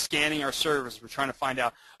scanning our servers. We're trying to find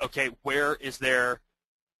out, okay, where is there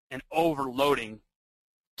an overloading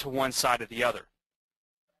to one side or the other,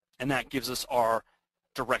 and that gives us our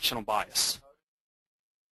directional bias.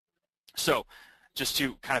 So just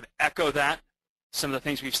to kind of echo that, some of the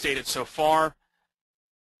things we've stated so far,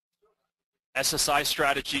 SSI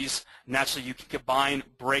strategies, naturally you can combine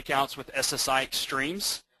breakouts with SSI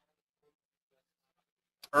extremes.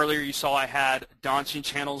 Earlier you saw I had Donchian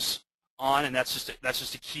channels on, and that's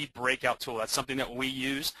just a key breakout tool. That's something that we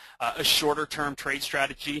use. A shorter term trade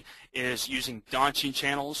strategy is using Donchian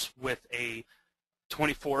channels with a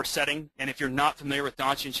 24 setting. And if you're not familiar with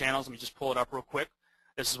Donchian channels, let me just pull it up real quick.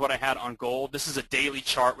 This is what I had on gold. This is a daily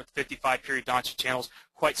chart with 55 period Donchian channels.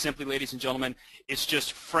 Quite simply, ladies and gentlemen, it's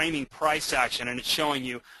just framing price action, and it's showing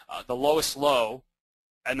you the lowest low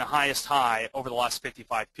and the highest high over the last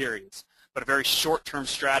 55 periods. But a very short-term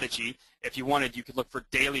strategy, if you wanted, you could look for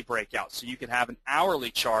daily breakouts. So you could have an hourly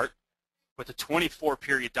chart with a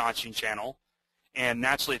 24-period Donchian channel, and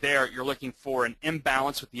naturally there you're looking for an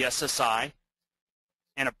imbalance with the SSI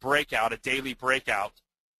and a breakout, a daily breakout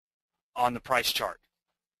on the price chart.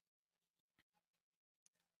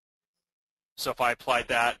 So if I applied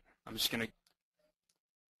that, I'm just going to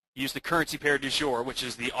use the currency pair du jour, which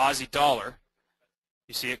is the Aussie dollar.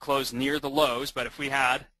 You see it closed near the lows, but if we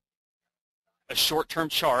had a short-term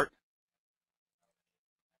chart,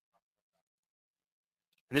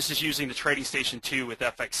 and this is using the Trading Station 2 with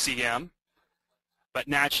FXCM, but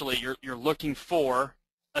naturally you're looking for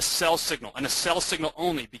a sell signal, and a sell signal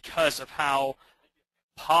only because of how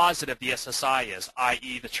positive the SSI is,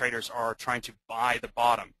 i.e. the traders are trying to buy the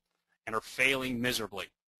bottom and are failing miserably.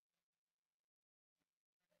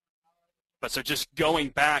 But so just going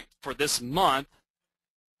back for this month,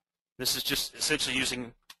 this is just essentially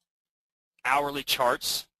using hourly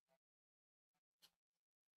charts.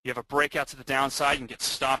 You have a breakout to the downside and get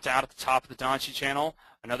stopped out at the top of the Donchian channel.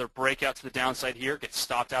 Another breakout to the downside here, gets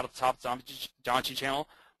stopped out at the top of the Donchian channel.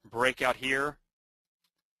 Breakout here.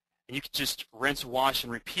 And you can just rinse, wash,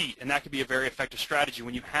 and repeat. And that could be a very effective strategy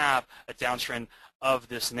when you have a downtrend of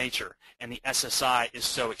this nature and the SSI is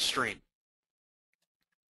so extreme.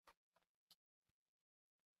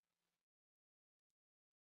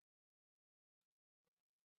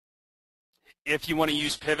 If you want to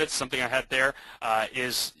use pivots, something I had there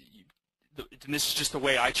is and this is just the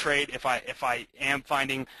way I trade. If I am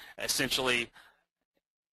finding essentially,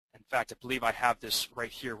 in fact, I believe I have this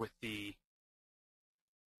right here with the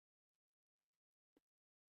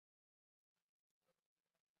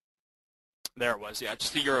there it was, yeah,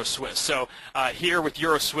 just the Euro Swiss. So here with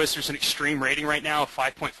Euro Swiss, there's an extreme rating right now of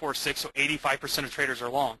 5.46, so 85% of traders are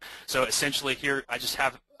long. So essentially here I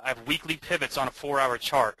have weekly pivots on a 4-hour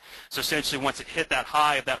chart. So essentially once it hit that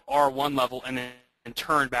high of that R1 level and then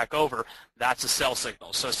turned back over, that's a sell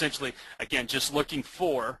signal. So essentially, again, just looking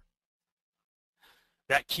for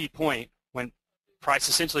that key point when price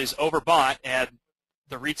essentially is overbought and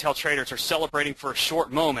the retail traders are celebrating for a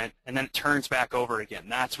short moment and then it turns back over again.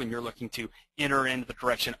 That's when you're looking to enter into the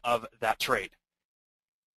direction of that trade.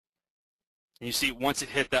 And you see once it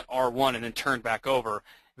hit that R1 and then turned back over,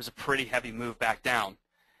 it was a pretty heavy move back down.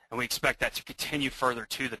 And we expect that to continue further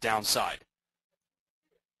to the downside.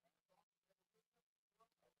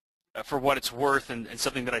 For what it's worth, and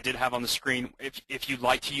something that I did have on the screen, if you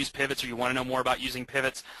like to use pivots or you want to know more about using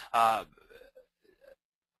pivots, how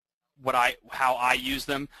I use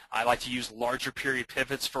them, I like to use larger period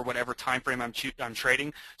pivots for whatever time frame I'm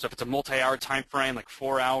trading. So if it's a multi-hour time frame, like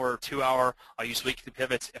 4-hour or 2-hour, I'll use weekly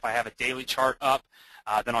pivots. If I have a daily chart up,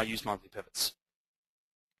 then I'll use monthly pivots.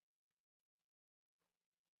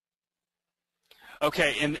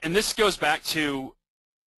 Okay, and this goes back to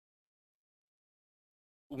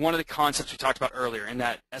one of the concepts we talked about earlier, in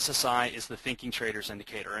that SSI is the thinking trader's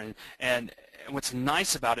indicator. And what's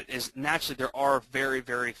nice about it is naturally there are very,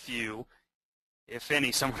 very few, if any,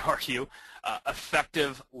 some would argue,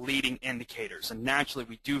 effective leading indicators. And naturally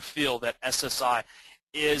we do feel that SSI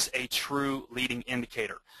is a true leading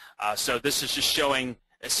indicator. So this is just showing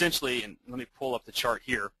essentially, and let me pull up the chart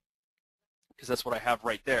here because that's what I have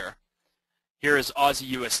right there. Here is Aussie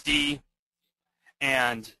USD,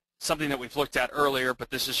 and something that we've looked at earlier,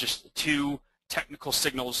 but this is just two technical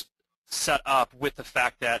signals set up with the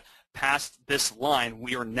fact that past this line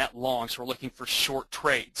we are net long, so we're looking for short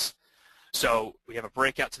trades. So we have a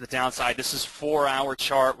breakout to the downside. This is 4-hour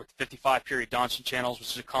chart with 55 period Donchian channels,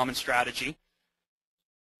 which is a common strategy.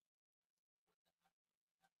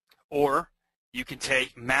 Or you can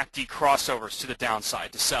take MACD crossovers to the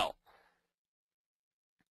downside to sell.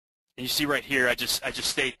 And you see right here, I just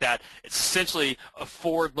state that it's essentially a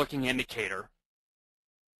forward-looking indicator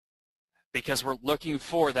because we're looking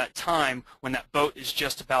for that time when that boat is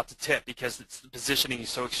just about to tip because the positioning is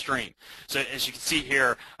so extreme. So as you can see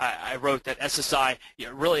here, I wrote that SSI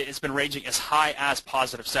really has been ranging as high as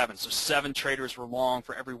 +7. So 7 traders were long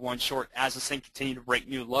for every 1 short as this thing continued to break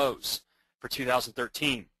new lows for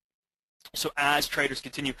 2013. So as traders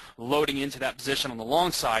continue loading into that position on the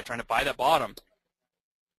long side, trying to buy that bottom,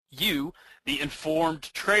 you, the informed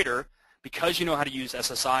trader, because you know how to use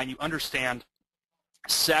SSI and you understand,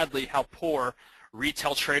 sadly, how poor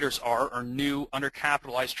retail traders are or new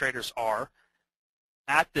undercapitalized traders are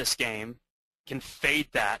at this game, can fade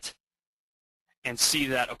that and see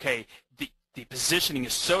that, okay, the positioning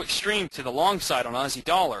is so extreme to the long side on Aussie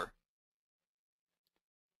dollar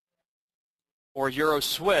or Euro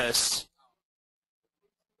Swiss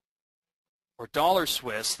or dollar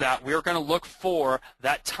Swiss that we're going to look for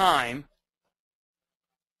that time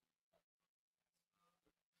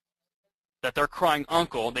that they're crying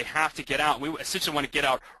uncle. They have to get out. We essentially want to get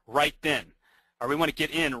out right then, or we want to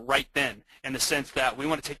get in right then, in the sense that we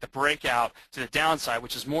want to take the breakout to the downside,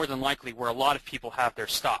 which is more than likely where a lot of people have their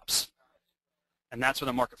stops. And that's when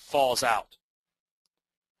the market falls out.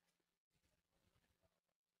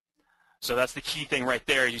 So that's the key thing right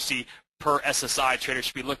there. You see, per SSI, traders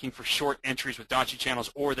should be looking for short entries with Donchian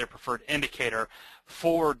channels or their preferred indicator,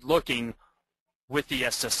 forward-looking with the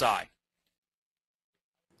SSI.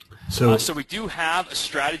 So we do have a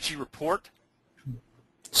strategy report.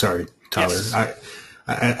 Sorry, Tyler. Yes.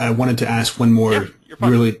 I wanted to ask one more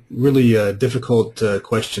really difficult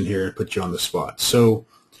question here and put you on the spot. So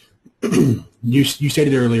you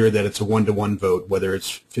stated earlier that it's a 1-to-1 vote, whether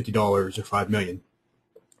it's $50 or $5 million.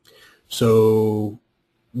 So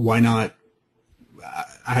why not?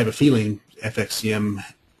 I have a feeling FXCM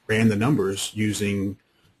ran the numbers using,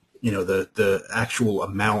 the actual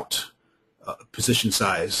amount, position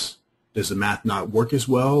size. Does the math not work as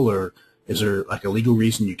well, or is there like a legal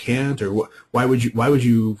reason you can't, or why would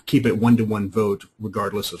you keep it 1-to-1 vote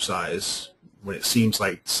regardless of size when it seems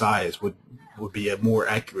like size would be a more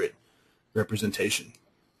accurate representation?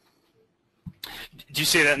 Do you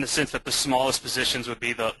say that in the sense that the smallest positions would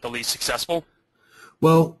be the least successful?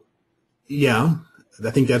 Well, yeah,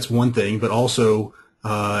 I think that's one thing, but also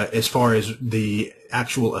as far as the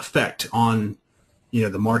actual effect on the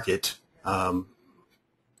market,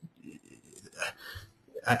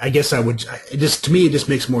 I guess I would just, to me, it just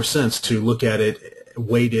makes more sense to look at it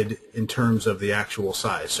weighted in terms of the actual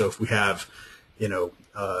size. So if we have,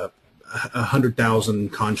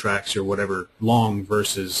 100,000 contracts or whatever long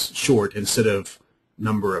versus short instead of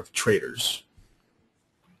number of traders.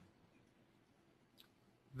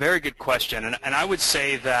 Very good question, and I would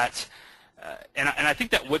say that, and I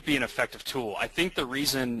think that would be an effective tool. I think the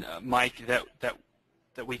reason, Mike, that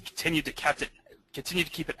we continue to keep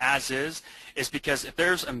it as is because if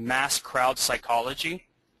there's a mass crowd psychology,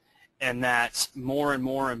 and that more and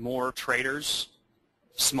more and more traders,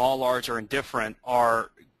 small, large, or indifferent, are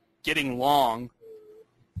getting long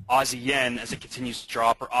Aussie yen as it continues to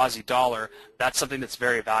drop, or Aussie dollar, that's something that's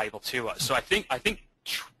very valuable to us. So I think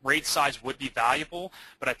trade size would be valuable,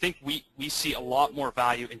 but I think we see a lot more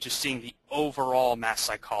value in just seeing the overall mass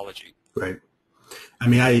psychology. Right. I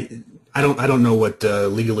mean, I don't know what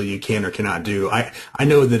legally you can or cannot do. I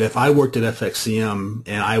know that if I worked at FXCM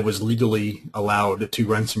and I was legally allowed to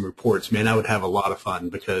run some reports, man, I would have a lot of fun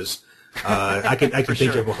because I could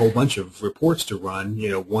think of a whole bunch of reports to run.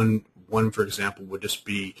 One for example would just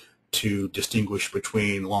be to distinguish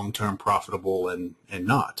between long-term profitable and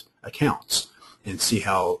not accounts, and see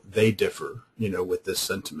how they differ, with this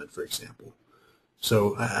sentiment, for example.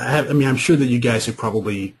 So, I'm sure that you guys have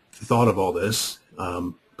probably thought of all this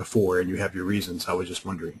before, and you have your reasons. I was just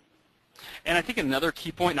wondering. And I think another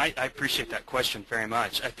key point, and I appreciate that question very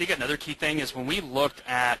much. I think another key thing is when we looked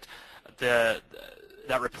at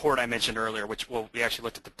that report I mentioned earlier, we actually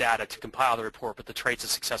looked at the data to compile the report, but the trades of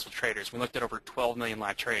successful traders. We looked at over 12 million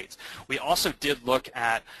live trades. We also did look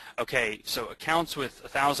at, okay, so accounts with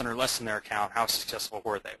 1,000 or less in their account, how successful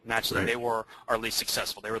were they? Naturally, They were our least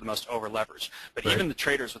successful. They were the most over-leveraged. But even the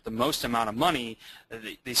traders with the most amount of money,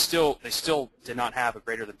 they still did not have a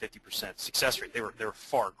greater than 50% success rate. They were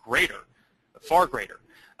far greater, far greater.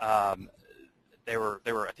 They were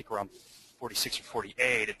I think around 46 or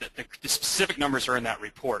 48. The specific numbers are in that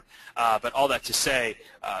report. But all that to say,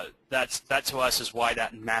 that to us is why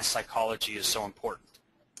that mass psychology is so important.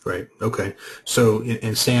 Right. Okay. So,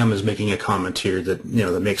 and Sam is making a comment here that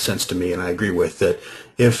that makes sense to me, and I agree with that.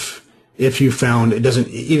 If you found it doesn't,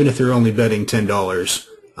 even if they're only betting $10,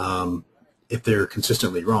 if they're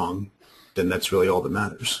consistently wrong, then that's really all that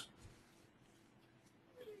matters.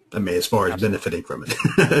 I mean, as far as benefiting from it,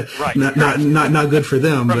 right? Not good for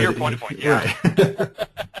them. From your point of view, yeah. Right.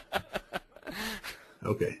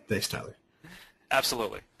 Okay, thanks, Tyler.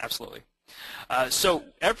 Absolutely. So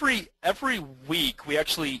every week we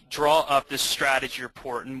actually draw up this strategy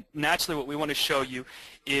report, and naturally what we want to show you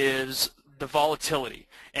is the volatility.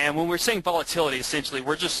 And when we're saying volatility, essentially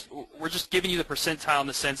we're just giving you the percentile in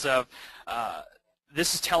the sense of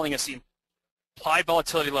this is telling us the implied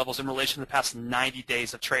volatility levels in relation to the past 90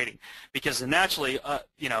 days of trading, because naturally,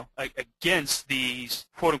 against the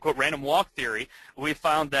quote-unquote random walk theory, we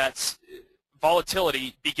found that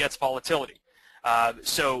volatility begets volatility.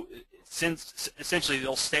 So since essentially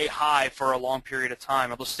they'll stay high for a long period of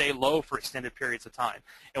time, or they'll stay low for extended periods of time.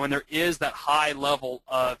 And when there is that high level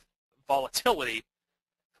of volatility,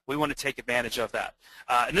 we want to take advantage of that.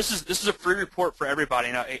 And this is a free report for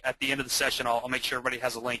everybody. Now, at the end of the session, I'll make sure everybody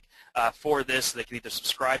has a link for this. They can either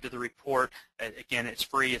subscribe to the report. Again, it's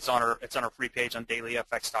free. It's on our free page on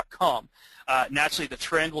dailyfx.com. Naturally, the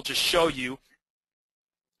trend will just show you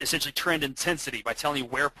essentially trend intensity by telling you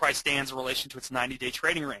where price stands in relation to its 90-day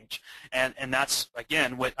trading range. And that's,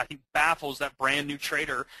 again, what I think baffles that brand new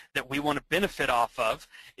trader that we want to benefit off of,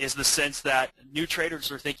 is the sense that new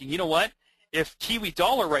traders are thinking, you know what? If Kiwi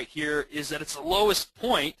dollar right here is at its lowest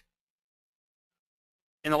point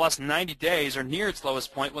in the last 90 days, or near its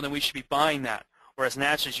lowest point, well, then we should be buying that. Whereas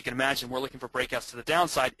naturally, as you can imagine, we're looking for breakouts to the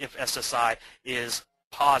downside if SSI is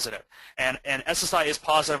positive. And SSI is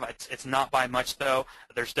positive. It's not by much, though.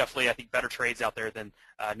 There's definitely, I think, better trades out there than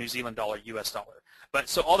New Zealand dollar, U.S. dollar. But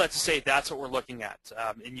so all that to say, that's what we're looking at.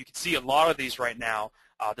 And you can see a lot of these right now.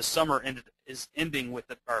 The summer is ending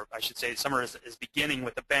with, or I should say, summer is beginning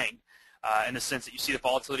with a bang. In the sense that you see the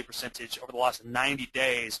volatility percentage over the last 90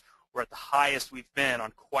 days, we're at the highest we've been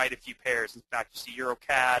on quite a few pairs. In fact, you see Euro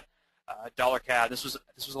CAD, Dollar CAD. This was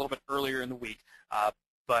a little bit earlier in the week,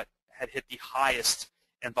 but had hit the highest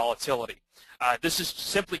in volatility. This is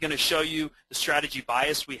simply going to show you the strategy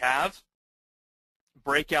bias we have.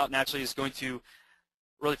 Breakout naturally is going to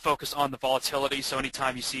really focus on the volatility. So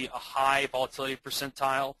anytime you see a high volatility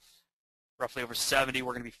percentile, roughly over 70,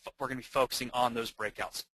 we're going to be focusing on those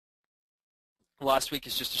breakouts. Last week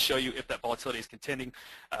is just to show you if that volatility is continuing,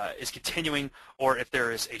 or if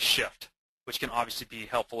there is a shift, which can obviously be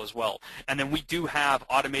helpful as well. And then we do have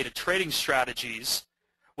automated trading strategies,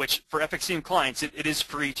 which for FXCM clients, it is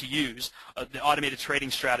free to use, the automated trading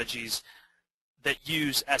strategies that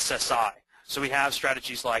use SSI. So we have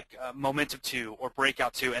strategies like Momentum 2 or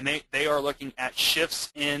Breakout 2, and they are looking at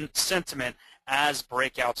shifts in sentiment as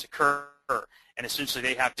breakouts occur. And essentially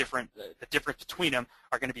they have different, the difference between them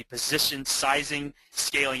are going to be position sizing,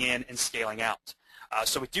 scaling in, and scaling out.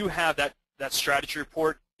 So we do have that strategy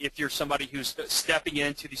report. If you're somebody who's stepping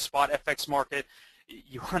into the spot FX market,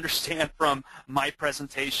 you understand from my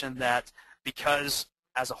presentation that because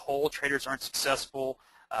as a whole traders aren't successful,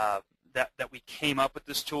 that we came up with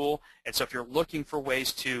this tool. And so if you're looking for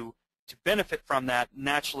ways to benefit from that,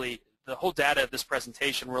 naturally the whole data of this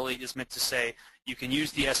presentation really is meant to say you can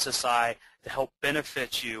use the SSI to help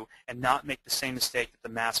benefit you and not make the same mistake that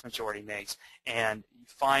the mass majority makes. And you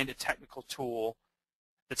find a technical tool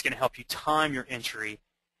that's going to help you time your entry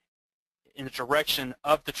in the direction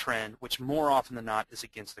of the trend, which more often than not is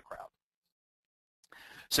against the crowd.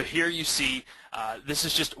 So here you see this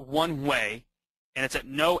is just one way, and it's at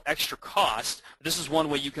no extra cost. This is one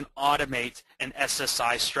way you can automate an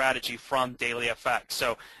SSI strategy from Daily FX.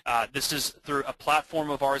 So this is through a platform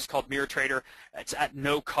of ours called MirrorTrader. It's at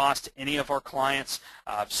no cost to any of our clients.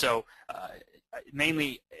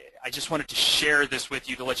 Mainly, I just wanted to share this with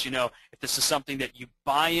you to let you know if this is something that you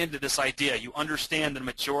buy into this idea, you understand that the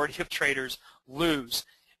majority of traders lose,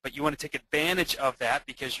 but you want to take advantage of that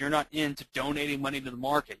because you're not into donating money to the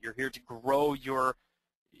market. You're here to grow your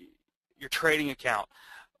trading account.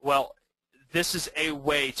 Well, this is a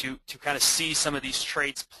way to kind of see some of these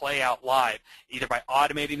trades play out live, either by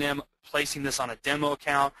automating them, placing this on a demo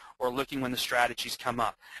account, or looking when the strategies come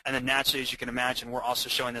up. And then naturally, as you can imagine, we're also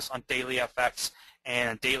showing this on Daily FX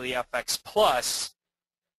and Daily FX Plus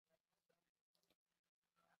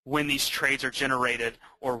when these trades are generated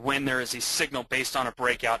or when there is a signal based on a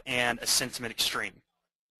breakout and a sentiment extreme.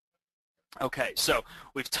 Okay, so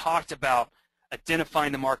we've talked about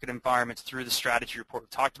identifying the market environments through the strategy report. We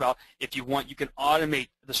talked about if you want, you can automate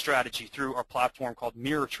the strategy through our platform called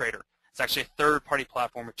MirrorTrader. It's actually a third-party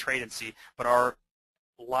platform with Tradency, but our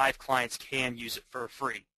live clients can use it for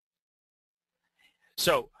free.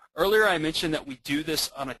 So earlier I mentioned that we do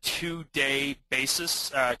this on a two-day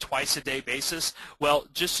basis, twice-a-day basis. Well,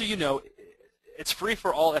 just so you know, it's free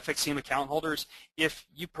for all FXCM account holders. If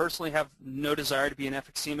you personally have no desire to be an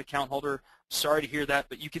FXCM account holder, sorry to hear that,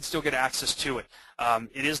 but you can still get access to it.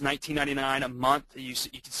 It is $19.99 a month. You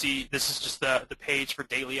can see this is just the page for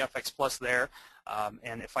Daily FX Plus there.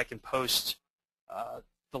 And if I can post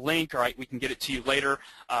the link, all right, we can get it to you later.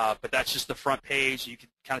 But that's just the front page. You can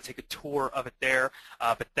kind of take a tour of it there.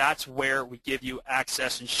 But that's where we give you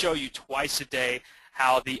access and show you twice a day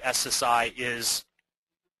how the SSI is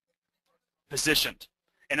positioned.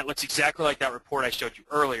 And it looks exactly like that report I showed you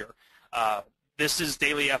earlier. This is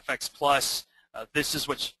Daily FX Plus. This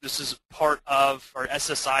is part of, or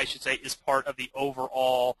SSI I should say, is part of the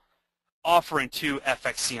overall offering to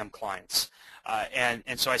FXCM clients.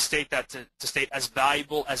 And so I state that to state as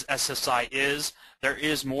valuable as SSI is, there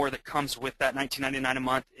is more that comes with that $19.99 a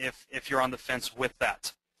month if you're on the fence with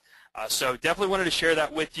that. So definitely wanted to share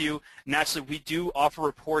that with you. Naturally, we do offer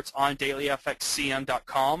reports on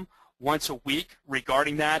dailyfxcm.com once a week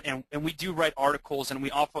regarding that, and we do write articles, and we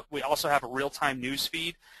also have a real-time news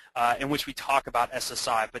feed in which we talk about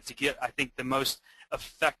SSI. But to get, I think, the most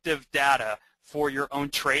effective data for your own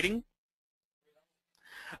trading,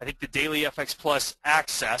 I think the Daily FX Plus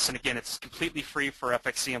access, and again, it's completely free for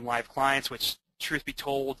FXCM Live clients, which, truth be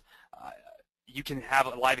told, you can have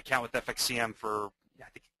a live account with FXCM for, I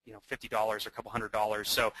think, $50 or a couple $100.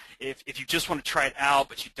 So if you just want to try it out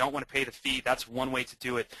but you don't want to pay the fee, that's one way to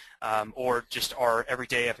do it. Or just our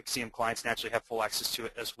everyday FXCM clients naturally have full access to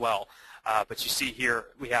it as well. But you see here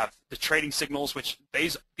we have the trading signals, which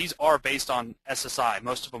these are based on SSI.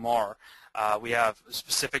 Most of them are. We have a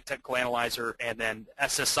specific technical analyzer and then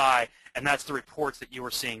SSI, and that's the reports that you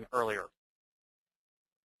were seeing earlier.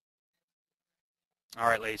 All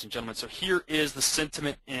right, ladies and gentlemen, so here is the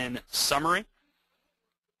sentiment in summary.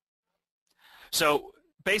 So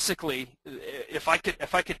basically, if I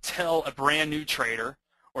could tell a brand new trader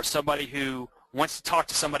or somebody who wants to talk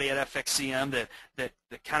to somebody at FXCM that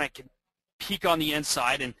kind of can peek on the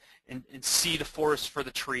inside and see the forest for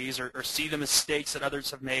the trees, or see the mistakes that others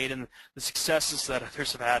have made and the successes that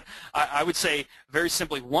others have had, I would say very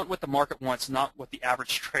simply, want what the market wants, not what the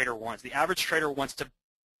average trader wants. The average trader wants to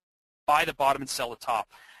buy the bottom and sell the top.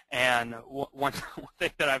 And one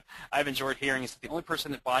thing that I've enjoyed hearing is that the only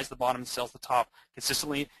person that buys the bottom and sells the top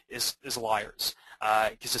consistently is liars,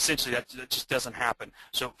 because essentially that just doesn't happen.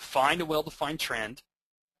 So find a well-defined trend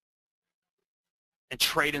and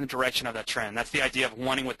trade in the direction of that trend. That's the idea of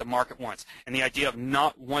wanting what the market wants. And the idea of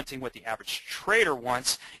not wanting what the average trader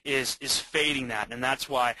wants is fading that. And that's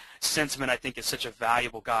why sentiment, I think, is such a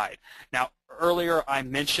valuable guide. Now, earlier I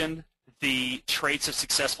mentioned the Traits of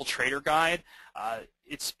Successful Trader guide.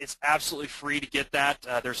 It's absolutely free to get that.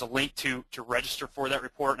 There's a link to register for that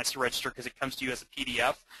report. Nice to register because it comes to you as a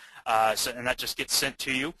PDF, and that just gets sent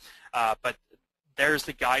to you. But there's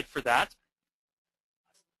the guide for that.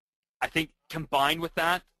 I think combined with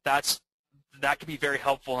that, that can be very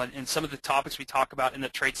helpful. And some of the topics we talk about in the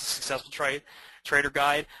Traits of Successful Trader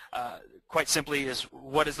guide, quite simply, is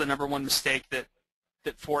what is the #1 mistake that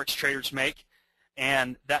Forex traders make?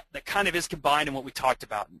 And that kind of is combined in what we talked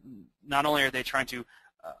about. Not only are they trying to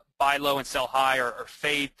buy low and sell high or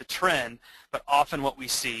fade the trend, but often what we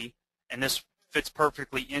see, and this fits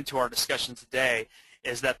perfectly into our discussion today,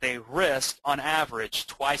 is that they risk, on average,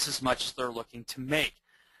 twice as much as they're looking to make.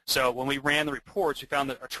 So when we ran the reports, we found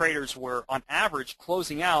that our traders were, on average,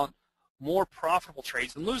 closing out more profitable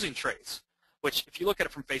trades than losing trades, which, if you look at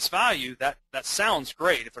it from face value, that sounds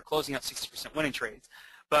great if they're closing out 60% winning trades.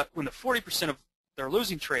 But when the 40% of their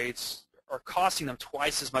losing trades are costing them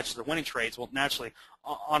twice as much as their winning trades, well, naturally,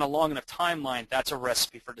 on a long enough timeline, that's a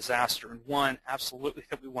recipe for disaster, and one absolutely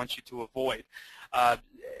that we want you to avoid.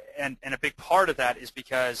 And a big part of that is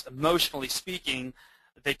because, emotionally speaking,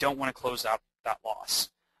 they don't want to close out that loss.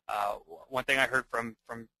 One thing I heard from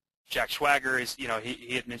Jack Schwager is,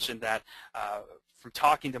 he had mentioned that from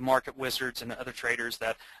talking to market wizards and other traders,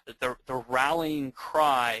 that the rallying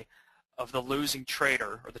cry of the losing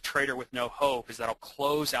trader, or the trader with no hope, is that I'll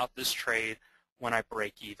close out this trade when I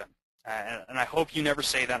break even. And I hope you never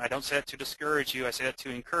say that. I don't say that to discourage you. I say that to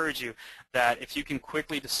encourage you, that if you can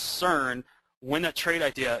quickly discern when that trade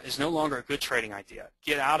idea is no longer a good trading idea,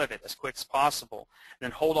 get out of it as quick as possible, and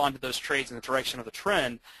then hold on to those trades in the direction of the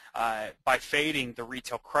trend by fading the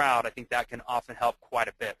retail crowd. I think that can often help quite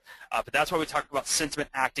a bit. But that's why we talk about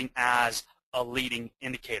sentiment acting as a leading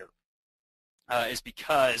indicator, is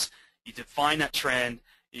because you define that trend,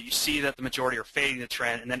 you see that the majority are fading the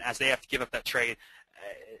trend, and then as they have to give up that trade,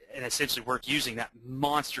 and essentially we're using that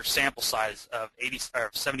monster sample size of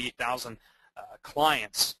 78,000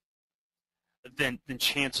 clients, then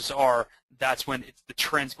chances are that's when the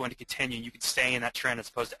trend's going to continue, and you can stay in that trend as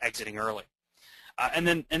opposed to exiting early. And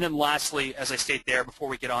then lastly, as I state there, before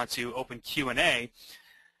we get on to open Q&A,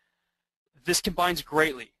 this combines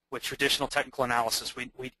greatly with traditional technical analysis.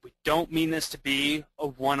 We don't mean this to be a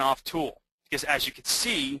one-off tool, because as you can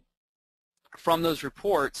see from those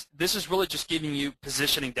reports, this is really just giving you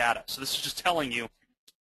positioning data. So this is just telling you,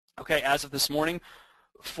 okay, as of this morning,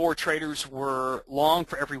 4 traders were long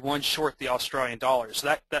for every 1 short the Australian dollar.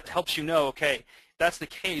 So that helps you know, okay, if that's the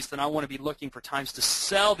case, then I want to be looking for times to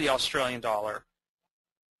sell the Australian dollar,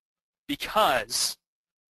 because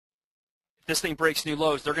if this thing breaks new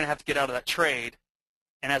lows, they're going to have to get out of that trade.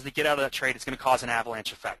 And as they get out of that trade, it's going to cause an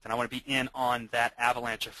avalanche effect. And I want to be in on that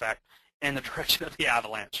avalanche effect in the direction of the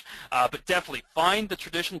avalanche. But definitely find the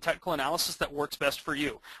traditional technical analysis that works best for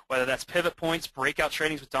you, whether that's pivot points, breakout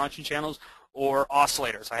tradings with Donchian channels, or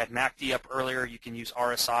oscillators. I had MACD up earlier. You can use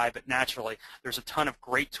RSI, but naturally, there's a ton of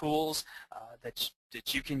great tools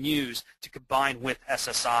that you can use to combine with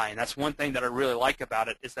SSI. And that's one thing that I really like about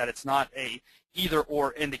it, is that it's not a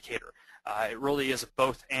either-or indicator. It really is a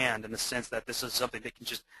both-and, in the sense that this is something that can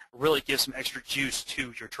just really give some extra juice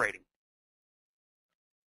to your trading.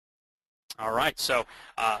 All right, so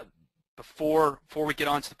before we get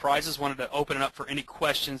on to the prizes, wanted to open it up for any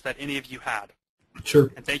questions that any of you had.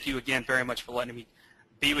 Sure. And thank you again very much for letting me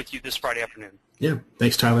be with you this Friday afternoon. Yeah,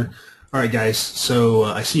 thanks, Tyler. All right, guys, so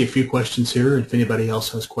I see a few questions here. If anybody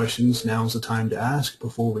else has questions, now's the time to ask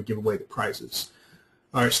before we give away the prizes.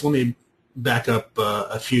 All right, so let me back up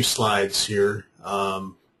a few slides here.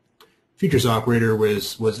 Futures operator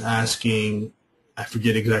was asking, I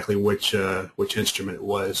forget exactly which instrument it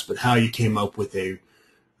was, but how you came up with a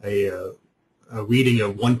reading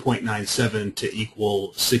of 1.97 to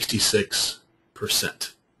equal 66%.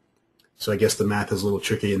 So I guess the math is a little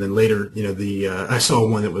tricky. And then later, I saw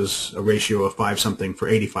one that was a ratio of 5 something for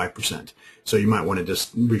 85%. So you might want to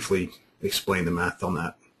just briefly explain the math on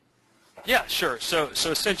that. Yeah, sure. So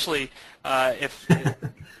essentially, if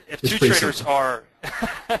two traders simple. Are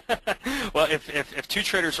well, if 2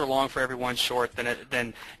 traders are long for every 1 short,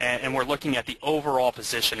 and we're looking at the overall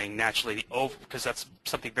positioning, naturally, because that's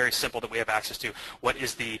something very simple that we have access to. What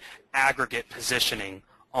is the aggregate positioning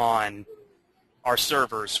on our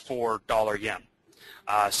servers for dollar yen?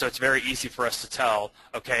 So it's very easy for us to tell.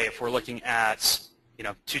 Okay, if we're looking at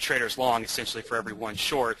 2 traders long, essentially for every 1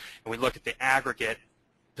 short, and we look at the aggregate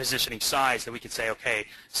positioning size that we could say, okay,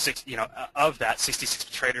 of that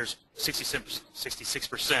 66%,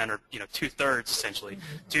 or 2/3 essentially,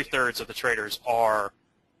 2/3 of the traders are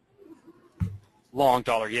long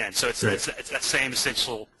dollar yen. So it's that same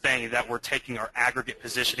essential thing that we're taking our aggregate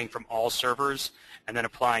positioning from all servers and then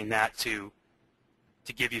applying that to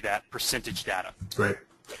give you that percentage data. Right.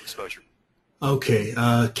 Exposure. Okay.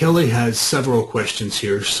 Kelly has several questions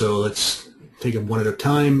here, so let's take them one at a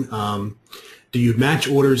time. Do you match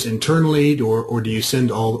orders internally, or do you send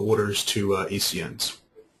all the orders to ECNs?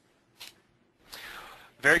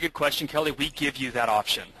 Very good question, Kelly. We give you that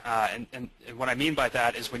option. And what I mean by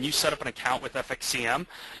that is when you set up an account with FXCM,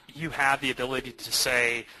 you have the ability to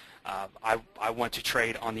say, I want to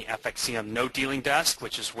trade on the FXCM no dealing desk,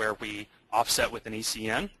 which is where we offset with an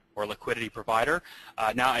ECN or liquidity provider.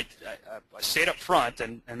 Now, I state up front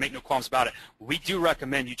and make no qualms about it, we do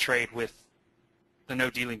recommend you trade with the no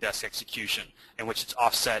dealing desk execution, in which it's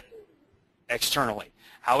offset externally.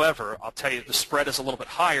 However, I'll tell you the spread is a little bit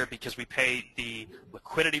higher because we pay the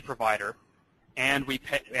liquidity provider and we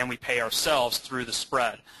pay ourselves through the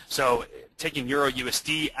spread. So taking Euro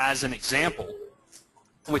USD as an example,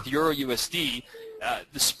 with Euro USD,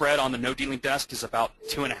 the spread on the no dealing desk is about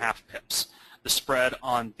 2.5 pips. The spread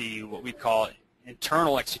on the what we call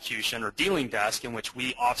internal execution or dealing desk, in which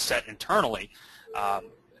we offset internally,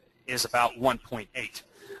 is about 1.8.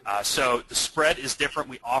 So the spread is different.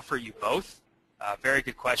 We offer you both. Very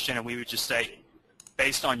good question, and we would just say,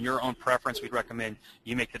 based on your own preference, we'd recommend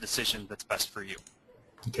you make the decision that's best for you.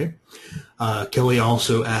 Okay. Kelly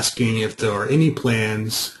also asking if there are any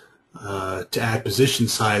plans to add position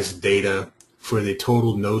size data for the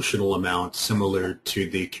total notional amount similar to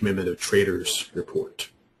the commitment of traders report.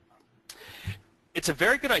 It's a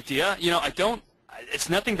very good idea. It's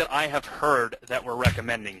nothing that I have heard that we're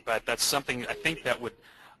recommending, but that's something I think that would,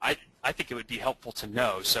 I think it would be helpful to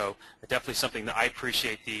know. So definitely something that I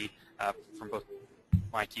appreciate from both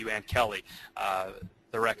Mike, you, and Kelly,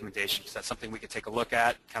 the recommendation, because that's something we could take a look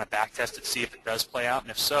at, kind of back test it, see if it does play out,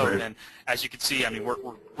 and if so, then as you can see, I mean, we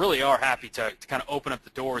really are happy to kind of open up the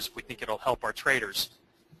doors if we think it'll help our traders.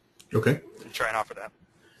 Okay. And try and offer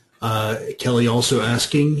that. Kelly also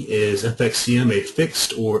asking, is FXCM a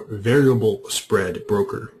fixed or variable spread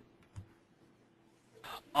broker?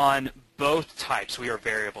 On both types, we are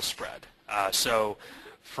variable spread. So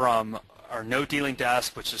from our no dealing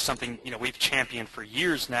desk, which is something we've championed for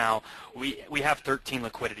years now, we have 13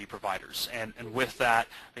 liquidity providers, and with that,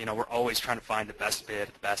 we're always trying to find the best bid,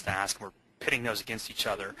 the best ask, and we're pitting those against each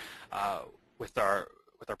other with our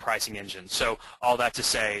pricing engine. So all that to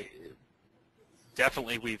say,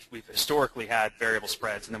 definitely we've historically had variable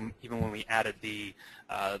spreads, and then even when we added the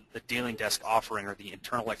dealing desk offering or the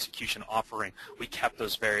internal execution offering, we kept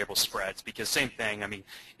those variable spreads, because same thing, I mean,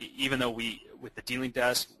 even though with the dealing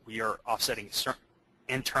desk we are offsetting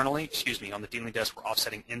internally, on the dealing desk we're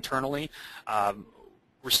offsetting internally,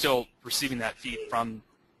 we're still receiving that feed from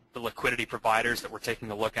the liquidity providers that we're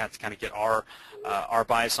taking a look at to kind of get our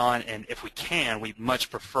bias on, and if we can, we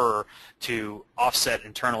much prefer to offset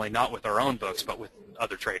internally, not with our own books, but with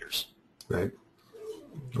other traders. Right.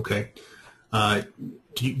 Okay.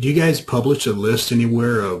 Do you guys publish a list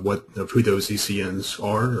anywhere of who those ECNs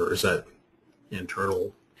are, or is that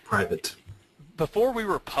internal, private? Before we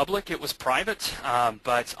were public, it was private,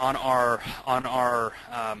 but on our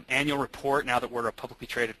annual report, now that we're a publicly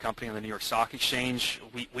traded company on the New York Stock Exchange,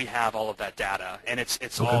 we have all of that data, and it's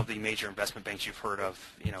okay. All of the major investment banks you've heard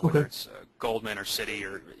of, whether it's Goldman or Citi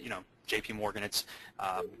or J.P. Morgan. It's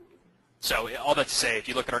so all that to say, if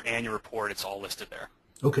you look at our annual report, it's all listed there.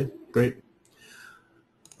 Okay, great.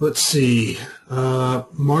 Let's see.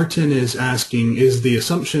 Martin is asking: is the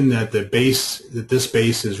assumption that this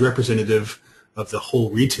base is representative of the whole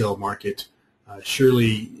retail market?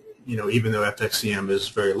 Surely, even though FXCM is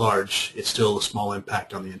very large, it's still a small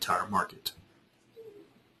impact on the entire market.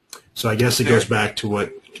 So I guess it goes back to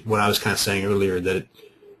what I was kind of saying earlier, that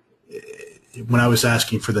when I was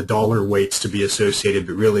asking for the dollar weights to be associated,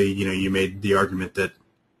 but really, you made the argument that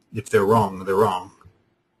if they're wrong, they're wrong.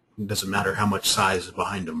 It doesn't matter how much size is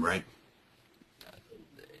behind them, right?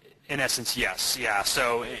 In essence, yes, yeah.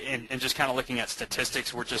 So, in just kind of looking at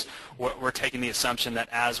statistics, we're taking the assumption that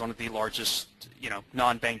as one of the largest,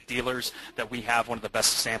 non-bank dealers, that we have one of the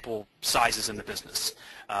best sample sizes in the business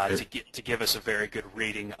to give us a very good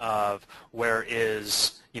reading of where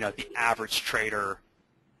is, the average trader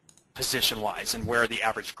position-wise, and where are the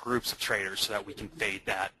average groups of traders, so that we can fade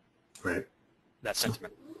that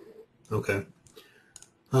sentiment. Okay.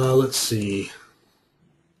 Let's see.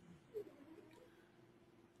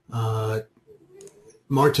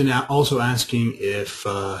 Martin also asking if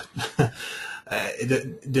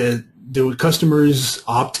Do customers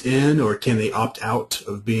opt in, or can they opt out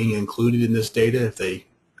of being included in this data if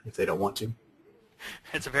they don't want to?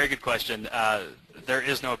 It's a very good question. There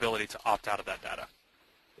is no ability to opt out of that data.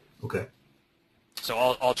 Okay. So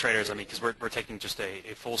all traders, I mean, because we're taking just a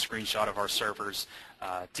full screenshot of our servers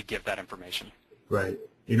to give that information. Right.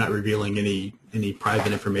 You're not revealing any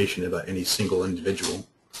private information about any single individual.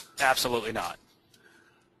 Absolutely not.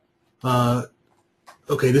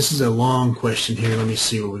 Okay, this is a long question here. Let me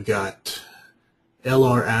see what we've got.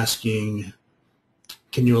 LR asking,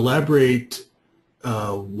 can you elaborate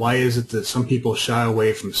why is it that some people shy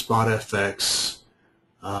away from spot FX?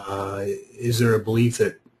 Is there a belief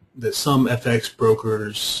that some FX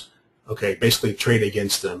brokers, okay, basically trade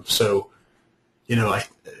against them? So, you know,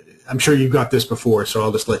 I'm sure you've got this before, so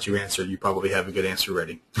I'll just let you answer. You probably have a good answer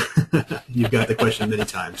ready. You've got the question many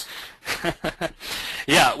times.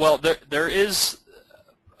 Yeah, well, there is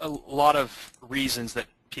a lot of reasons that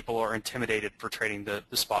people are intimidated for trading the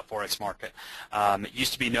spot Forex market. It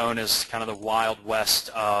used to be known as kind of the Wild West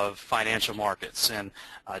of financial markets, and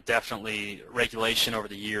definitely regulation over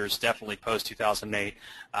the years, definitely post-2008,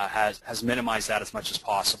 has minimized that as much as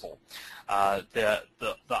possible. The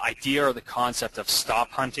idea or the concept of stop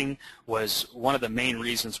hunting was one of the main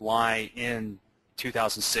reasons why in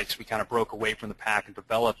 2006 we kind of broke away from the pack and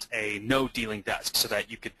developed a no dealing desk, so that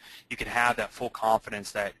you could have that full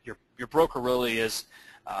confidence that your broker really is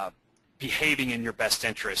behaving in your best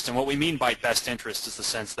interest. And what we mean by best interest is the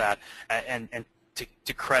sense that, and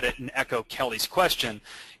to credit and echo Kelly's question,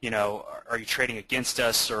 you know, are you trading against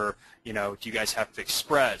us, or, you know, do you guys have fixed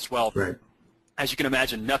spreads? Well, right. As you can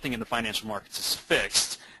imagine, nothing in the financial markets is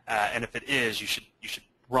fixed, and if it is, you should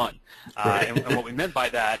run. Right. And what we meant by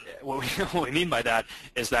that, what we mean by that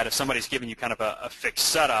is that if somebody's giving you kind of a fixed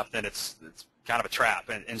setup, then it's kind of a trap,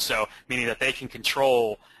 and so meaning that they can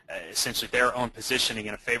control essentially their own positioning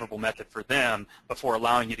in a favorable method for them before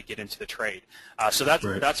allowing you to get into the trade. So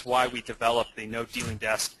that's why we developed the no dealing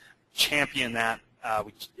desk, champion that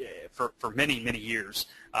for many years,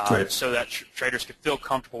 so that traders could feel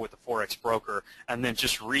comfortable with the Forex broker. And then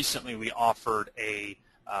just recently we offered a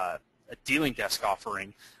dealing desk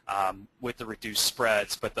offering with the reduced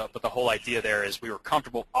spreads, but the whole idea there is we were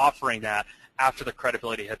comfortable offering that after the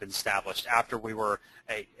credibility had been established, after we were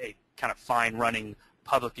a kind of fine running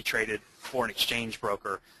publicly traded foreign exchange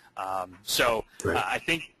broker. I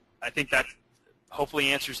think that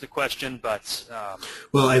hopefully answers the question, but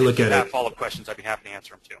well, I look if you at have follow-up questions, I'd be happy to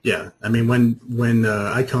answer them too. Yeah, I mean, when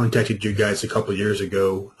I contacted you guys a couple of years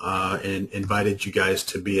ago and invited you guys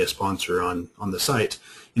to be a sponsor on the site,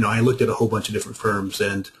 you know, I looked at a whole bunch of different firms,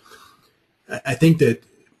 and I think that,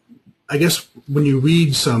 I guess when you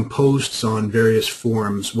read some posts on various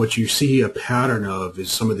forums, what you see a pattern of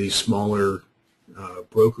is some of these smaller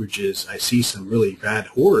brokerages. I see some really bad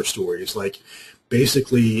horror stories. Like,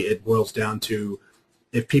 basically it boils down to,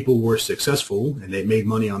 if people were successful and they made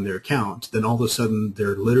money on their account, then all of a sudden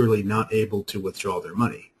they're literally not able to withdraw their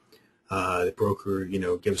money. The broker, you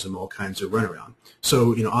know, gives them all kinds of runaround.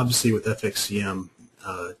 So, you know, obviously with FXCM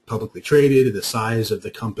publicly traded, the size of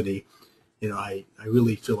the company, you know, I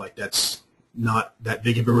really feel like that's not that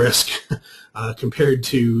big of a risk compared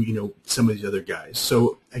to, you know, some of these other guys.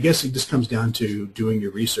 So I guess it just comes down to doing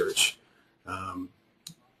your research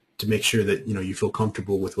to make sure that, you know, you feel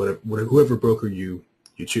comfortable with whoever broker you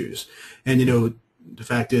choose. And, you know, the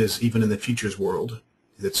fact is, even in the futures world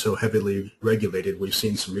that's so heavily regulated, we've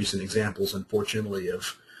seen some recent examples, unfortunately,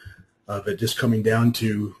 of it just coming down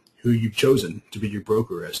to who you've chosen to be your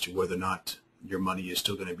broker as to whether or not your money is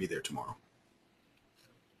still going to be there tomorrow.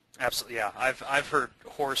 Absolutely, yeah. I've heard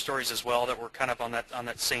horror stories as well that were kind of on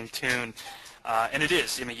that same tune, and it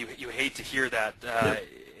is. I mean, you hate to hear that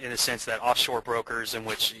in the sense that offshore brokers, in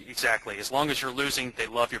which exactly, as long as you're losing, they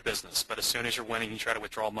love your business, but as soon as you're winning, you try to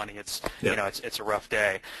withdraw money. It's you know, it's a rough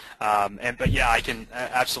day. But yeah, I can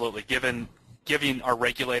absolutely, giving our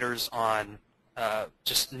regulators on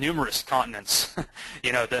just numerous continents,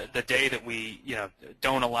 you know, the day that we, you know,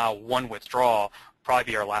 don't allow one withdrawal,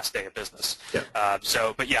 probably be our last day of business.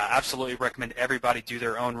 But yeah, absolutely recommend everybody do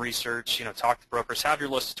their own research. You know, talk to brokers, have your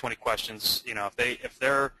list of 20 questions. You know, if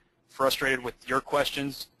they're frustrated with your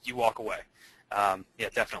questions, you walk away. Yeah,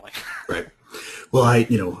 definitely. Right. Well,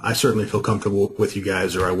 I certainly feel comfortable with you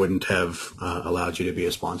guys, or I wouldn't have allowed you to be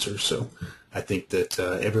a sponsor. So I think that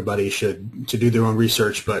everybody should do their own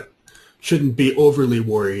research, but shouldn't be overly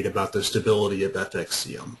worried about the stability of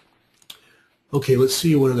FXCM. Okay, let's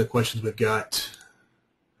see what other questions we've got.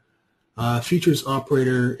 Futures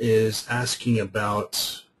operator is asking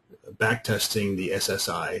about backtesting the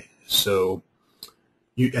SSI. So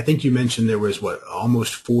I think you mentioned there was what,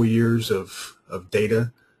 almost 4 years of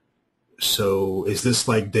data. So is this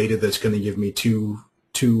like data that's going to give me two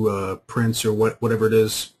prints or whatever it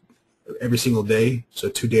is every single day? So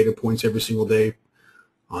 2 data points every single day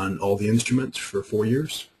on all the instruments for 4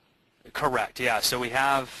 years? Correct. Yeah. So we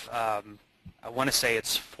have, I want to say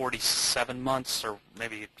it's 47 months, or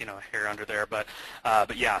maybe a hair under there, but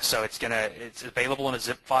yeah. So it's available in a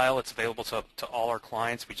zip file. It's available to all our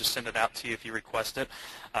clients. We just send it out to you if you request it,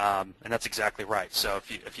 and that's exactly right. So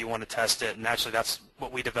if you want to test it, and actually that's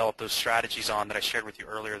what we developed those strategies on that I shared with you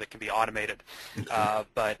earlier that can be automated,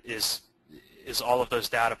 but is all of those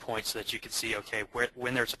data points so that you can see, okay,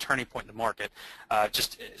 when there's a turning point in the market.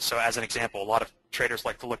 Just so as an example, a lot of traders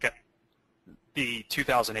like to look at the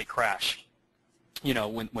 2008 crash,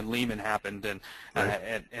 when Lehman happened, and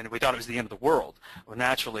we thought it was the end of the world. Well,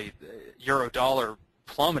 naturally, euro dollar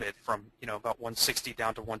plummeted from about 160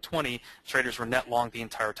 down to 120. Traders were net long the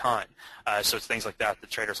entire time. So it's things like that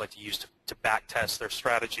traders like to use to back test their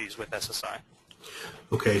strategies with SSI.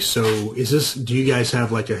 Okay, so do you guys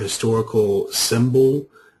have like a historical symbol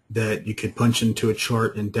that you could punch into a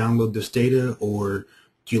chart and download this data, or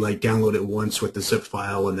do you like download it once with the zip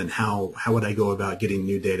file, and then how would I go about getting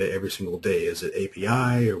new data every single day? Is it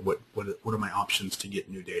API, or what are my options to get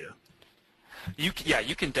new data? You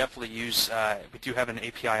can definitely use. We do have an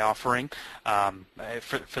API offering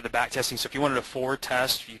for the back testing. So if you wanted a forward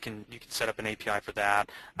test, you can set up an API for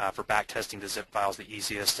that. For back testing the zip files, the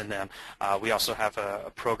easiest, and then we also have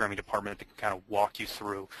a programming department that can kind of walk you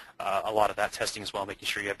through a lot of that testing as well, making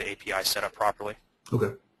sure you have the API set up properly.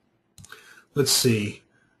 Okay. Let's see.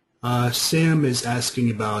 Sam is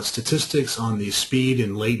asking about statistics on the speed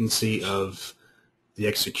and latency of the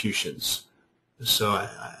executions. So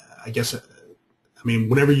I guess,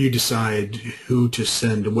 whenever you decide who to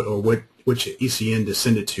send or which ECN to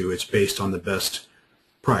send it to, it's based on the best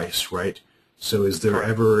price, right? So is there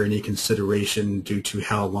ever any consideration due to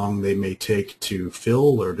how long they may take to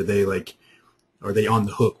fill, or are they on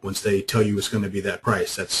the hook once they tell you it's going to be that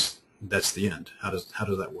price? That's the end. How does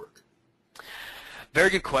that work? Very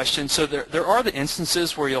good question. So there are the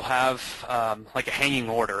instances where you'll have like a hanging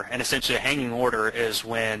order, and essentially a hanging order is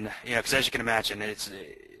when, because as you can imagine,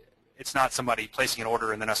 it's not somebody placing an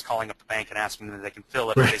order and then us calling up the bank and asking them if they can fill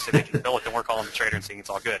it. If they say they can fill it, then we're calling the trader and saying it's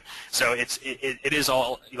all good. So it is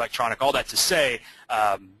all electronic. All that to say,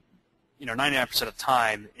 99% of the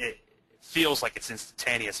time it feels like it's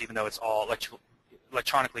instantaneous, even though it's all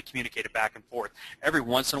electronically communicated back and forth. Every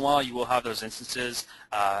once in a while you will have those instances.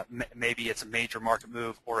 Maybe it's a major market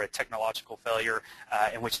move or a technological failure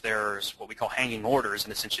in which there's what we call hanging orders,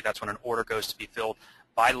 and essentially that's when an order goes to be filled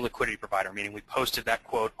by the liquidity provider, meaning we posted that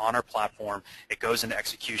quote on our platform, it goes into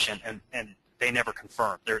execution, and they never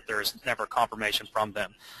confirm. There is never confirmation from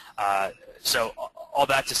them. So all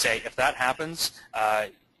that to say, if that happens,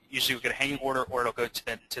 usually we get a hanging order, or it'll go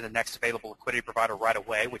to the next available liquidity provider right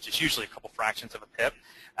away, which is usually a couple fractions of a pip.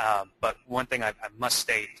 But one thing I must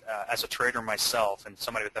state, as a trader myself and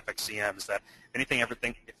somebody with FXCM, is that if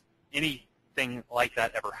anything like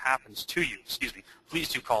that ever happens to you, please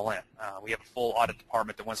do call in. We have a full audit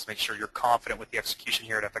department that wants to make sure you're confident with the execution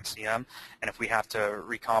here at FXCM, and if we have to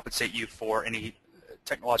recompensate you for any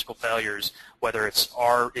technological failures, whether it's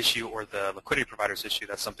our issue or the liquidity provider's issue,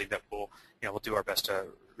 that's something that we'll do our best to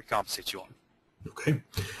recompensate you on. Okay.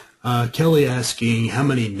 Kelly asking, how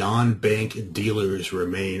many non-bank dealers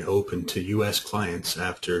remain open to U.S. clients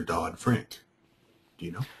after Dodd-Frank? Do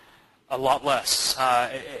you know? A lot less,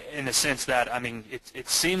 in the sense that, it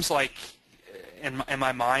seems like, in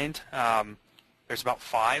my mind, there's about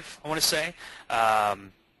 5, I want to say.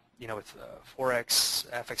 With Forex,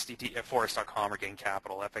 FXDT, Forex.com or Gain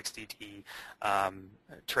Capital, FXDT,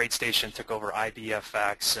 TradeStation took over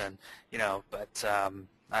IBFX, and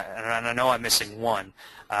I know I'm missing one,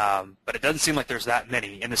 but it doesn't seem like there's that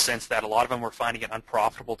many, in the sense that a lot of them were finding it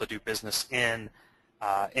unprofitable to do business in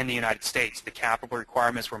the United States. The capital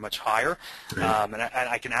requirements were much higher, and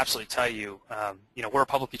I can absolutely tell you, we're a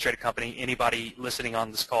publicly traded company. Anybody listening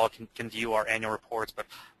on this call can view our annual reports, but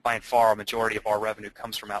by and far, a majority of our revenue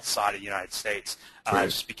comes from outside of the United States,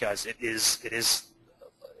 just because it is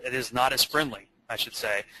not as friendly, I should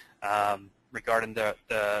say, regarding the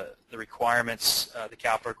requirements, the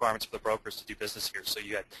capital requirements for the brokers to do business here. So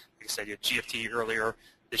you had, like I said, you had GFT earlier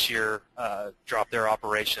this year drop their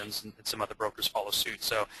operations, and some other brokers follow suit.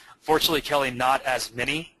 So fortunately, Kelly, not as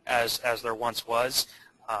many as there once was,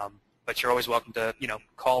 but you're always welcome to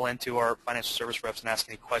call into our financial service reps and ask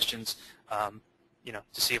any questions,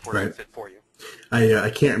 to see if we're a good fit for you.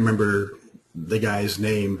 I can't remember the guy's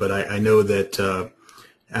name, but I know that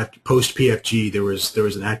after post PFG there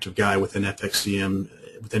was an active guy within FXCM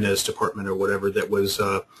within his department or whatever that was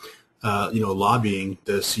lobbying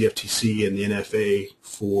the CFTC and the NFA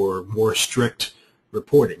for more strict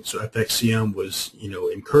reporting. So FXCM was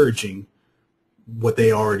encouraging what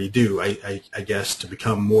they already do, I guess, to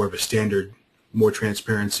become more of a standard, more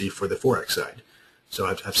transparency for the Forex side. So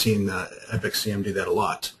I've seen FXCM do that a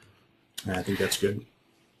lot, and I think that's good.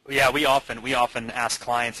 Yeah, we often ask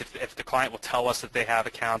clients if the client will tell us that they have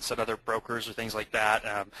accounts at other brokers or things like that,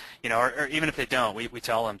 or even if they don't, we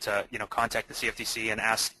tell them to contact the CFTC and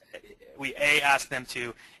ask. We ask them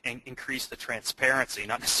to increase the transparency,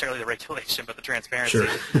 not necessarily the regulation, but the transparency,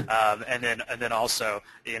 sure. and then also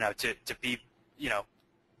to be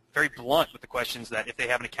very blunt with the questions that if they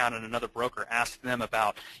have an account in another broker, ask them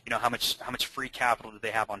about how much free capital do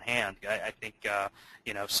they have on hand. I think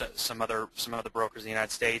some other brokers in the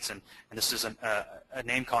United States, and this isn't a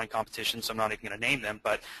name calling competition, so I'm not even going to name them,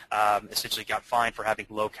 but essentially got fined for having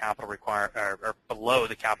low capital or below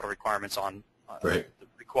the capital requirements on right.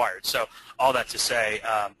 required. So all that to say,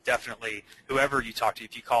 definitely whoever you talk to,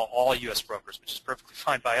 if you call all U.S. brokers, which is perfectly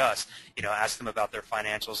fine by us, ask them about their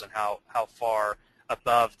financials and how far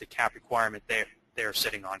above the cap requirement they're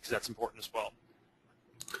sitting on, because that's important as well.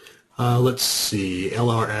 Let's see.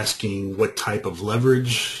 LR asking what type of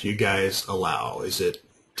leverage you guys allow. Is it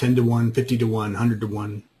 10 to 1, 50 to 1, 100 to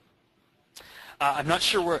 1? I'm not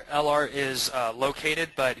sure where LR is located,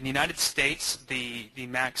 but in the United States, the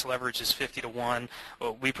max leverage is 50 to 1.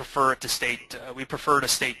 We prefer to state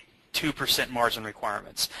 2% margin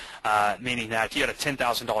requirements, meaning that if you had a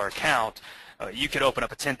 $10,000 account, you could open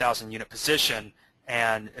up a 10,000 unit position,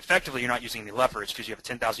 and effectively you're not using any leverage because you have a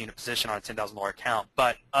 10,000 unit position on a $10,000 account.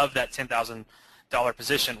 But of that $10,000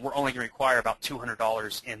 position, we're only going to require about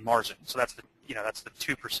 $200 in margin. So that's the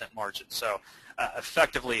 2% margin. So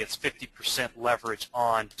effectively it's 50% leverage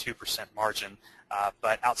on 2% margin.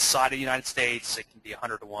 But outside of the United States, it can be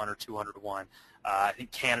 100 to 1 or 200 to 1. I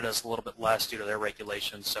think Canada's a little bit less due to their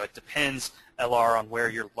regulations. So it depends, LR, on where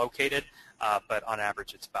you're located. But on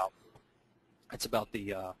average, it's about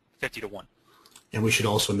the 50 to 1. And we should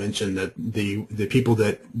also mention that the people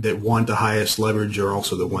that want the highest leverage are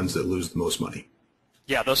also the ones that lose the most money.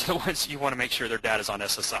 Yeah, those are the ones you want to make sure their data's on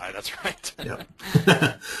SSI. That's right.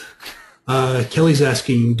 Yeah. Kelly's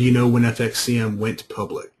asking, do you know when FXCM went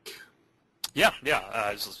public? Yeah. It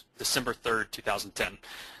was December 3rd, 2010.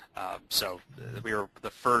 So we were the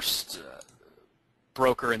first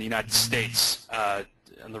broker in the United States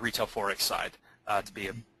on the retail Forex side to be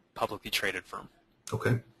a publicly traded firm.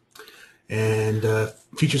 Okay. And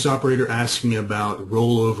futures operator asking about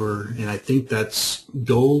rollover, and I think that's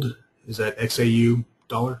gold. Is that XAU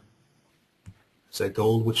dollar? Is that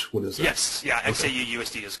gold? What is that? Yes, yeah, okay. XAU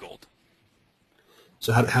USD is gold.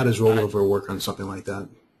 So how does rollover work on something like that?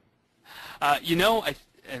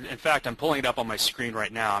 In fact, I'm pulling it up on my screen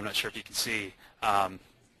right now. I'm not sure if you can see.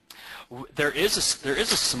 There is a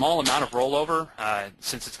small amount of rollover.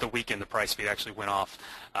 Since it's the weekend, the price feed actually went off.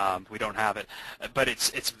 We don't have it, but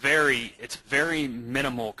it's very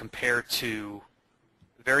minimal compared to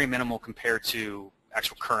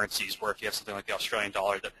actual currencies. Where if you have something like the Australian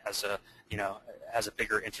dollar that has a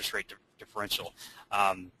bigger interest rate differential.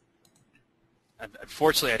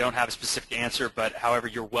 Unfortunately, I don't have a specific answer, but however,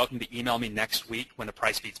 you're welcome to email me next week when the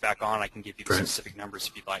price feed's back on. I can give you the specific numbers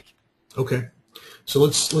if you'd like. Okay. So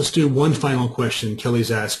let's do one final question. Kelly's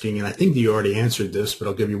asking, and I think that you already answered this, but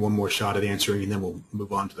I'll give you one more shot at answering, and then we'll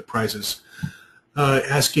move on to the prizes.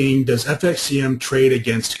 Asking, does FXCM trade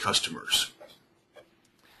against customers?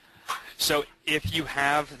 So if you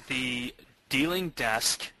have the dealing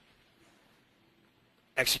desk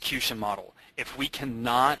execution model, if we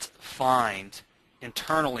cannot find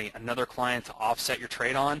internally another client to offset your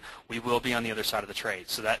trade on, we will be on the other side of the trade.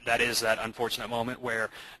 So that is that unfortunate moment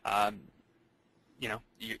where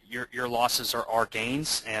your losses are our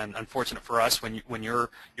gains, and unfortunate for us when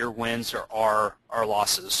your wins are our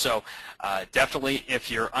losses. So definitely,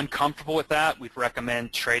 if you're uncomfortable with that, we'd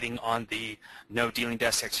recommend trading on the no dealing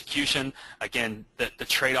desk execution. Again, the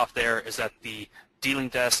trade-off there is that the dealing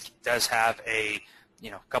desk does have a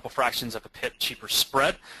couple fractions of a pip cheaper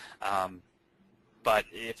spread. But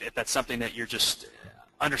if that's something that you're just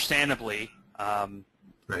understandably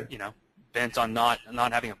bent on not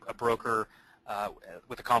having a broker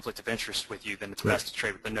with a conflict of interest with you, then it's best to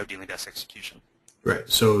trade with the no dealing desk execution. Right.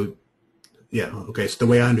 So, yeah. Okay. So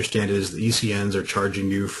the way I understand it is the ECNs are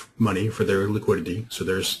charging you money for their liquidity. So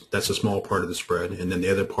that's a small part of the spread, and then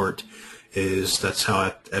the other part is that's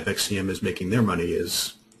how FXCM is making their money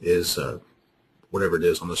is whatever it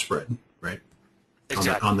is on the spread, right?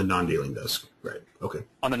 Exactly. On the non-dealing desk, right? Okay.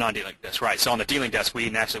 On the non-dealing desk, right? So on the dealing desk, we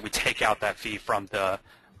take out that fee from the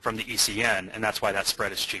from the ECN, and that's why that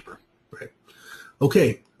spread is cheaper. Right.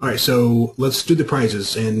 Okay. All right. So let's do the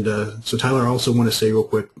prizes. And so Tyler, I also want to say real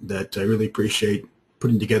quick that I really appreciate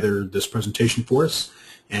putting together this presentation for us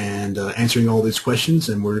and answering all these questions.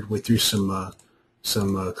 And we threw some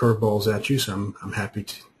curveballs at you, so I'm happy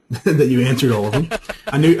that you answered all of them.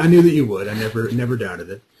 I knew that you would. I never doubted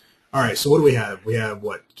it. All right. So what do we have? We have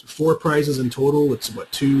what, 4 prizes in total. It's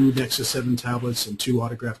what, 2 Nexus 7 tablets and 2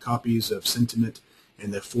 autographed copies of Sentiment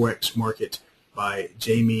and the Forex Market by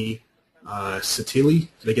Jamie Satili.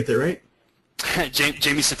 Did I get that right?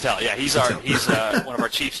 Jamie Sattel, yeah, he's one of our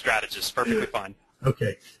chief strategists. Perfectly fine.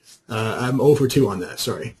 Okay, I'm 0 for 2 on that.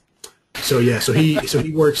 Sorry. So yeah, so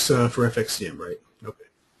he works for FXCM, right? Okay.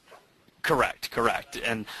 Correct.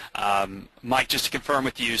 And Mike, just to confirm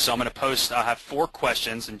with you, so I'm going to post. I have 4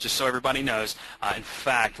 questions, and just so everybody knows, in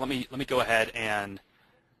fact, let me go ahead and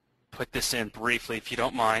put this in briefly, if you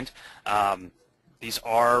don't mind. These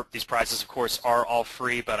prizes, of course, are all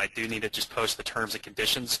free, but I do need to just post the terms and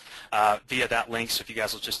conditions via that link. So if you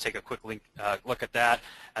guys will just take a quick look at that,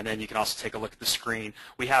 and then you can also take a look at the screen.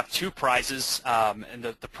 We have 2 prizes, and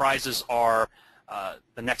the prizes are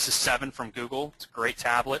the Nexus 7 from Google. It's a great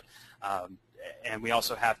tablet. And we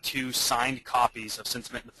also have 2 signed copies of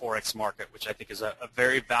Sentiment in the Forex Market, which I think is a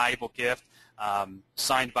very valuable gift,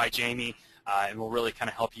 signed by Jamie, and will really kind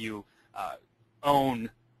of help you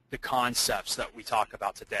own the concepts that we talk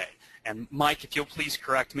about today. And Mike, if you'll please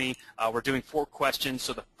correct me, we're doing 4 questions.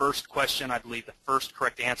 So the first question, I believe the first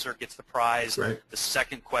correct answer gets the prize. Right. The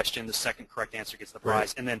second question, the second correct answer gets the prize.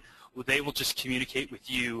 Right. And then they will just communicate with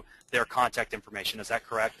you their contact information. Is that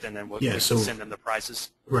correct? And then we can so, send them the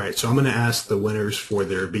prizes. Right. So I'm going to ask the winners for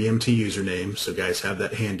their BMT username. So guys, have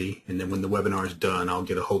that handy. And then when the webinar is done, I'll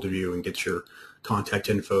get a hold of you and get your contact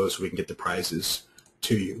info so we can get the prizes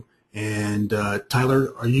to you. And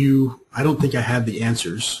Tyler, I don't think I have the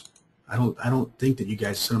answers. I don't think that you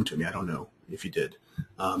guys sent them to me. I don't know if you did.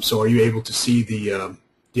 So are you able to see do you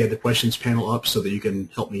have the questions panel up so that you can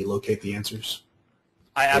help me locate the answers?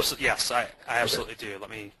 Yes, I absolutely do. Let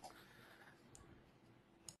me.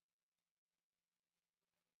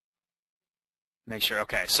 Make sure.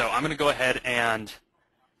 Okay, so I'm going to go ahead and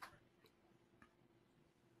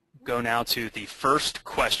go now to the first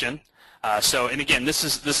question. And again,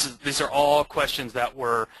 these are all questions that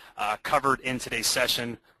were covered in today's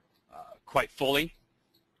session quite fully.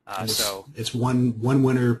 It's one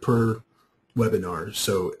winner per webinar.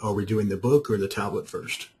 So are we doing the book or the tablet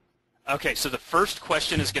first? Okay, so the first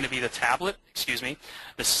question is going to be the tablet. Excuse me.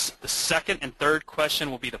 The second and third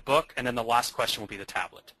question will be the book, and then the last question will be the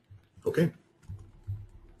tablet. Okay.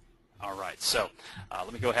 All right. So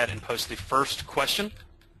let me go ahead and post the first question.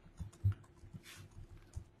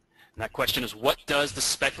 And that question is, what does the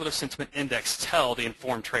Speculative Sentiment Index tell the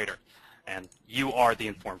informed trader? And you are the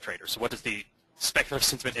informed trader. So what does the Speculative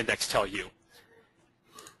Sentiment Index tell you?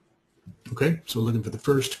 Okay, so we're looking for the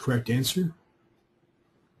first correct answer.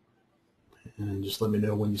 And just let me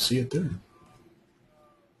know when you see it there.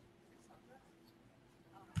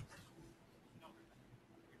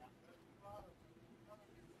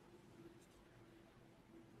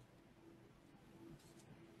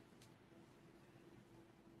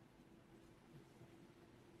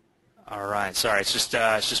 All right. Sorry, it's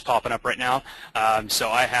just popping up right now. So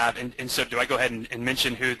I have, and so do I go ahead and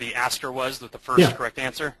mention who the asker was with the first correct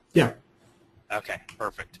answer? Yeah. Okay,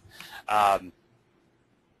 perfect.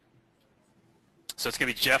 So it's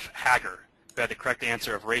going to be Jeff Hager, who had the correct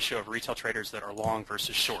answer of ratio of retail traders that are long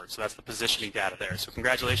versus short. So that's the positioning data there. So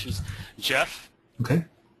congratulations, Jeff. Okay.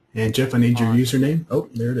 And Jeff, I need your username. Oh,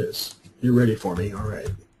 there it is. You're ready for me. All right.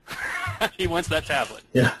 He wants that tablet.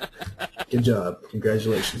 Yeah. Good job.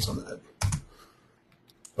 Congratulations on that.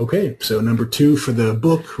 Okay, so number 2 for the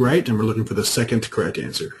book, right? And we're looking for the second correct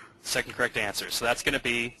answer. Second correct answer. So that's going to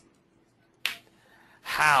be,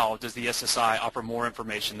 how does the SSI offer more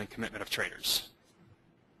information than commitment of traders?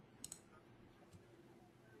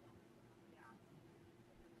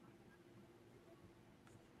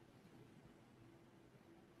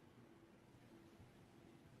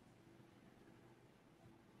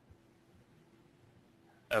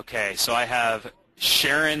 Okay, so I have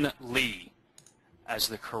Sharon Lee as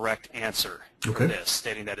the correct answer for this,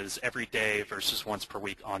 stating that it is every day versus once per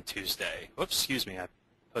week on Tuesday. Oops, excuse me, I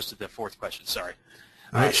posted the 4th question, sorry.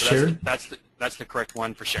 All right, so Sharon. That's the correct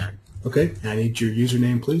one for Sharon. Okay, I need your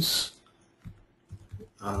username, please.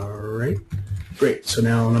 All right, great. So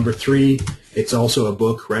now number 3, it's also a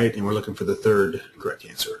book, right? And we're looking for the third correct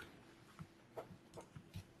answer.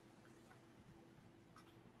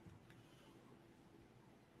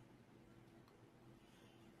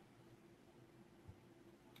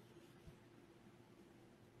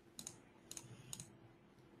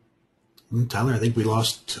 Tyler, I think we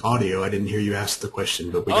lost audio. I didn't hear you ask the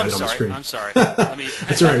question, but we got it on the screen. I'm sorry. Let me...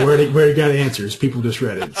 That's all right. We already got answers. People just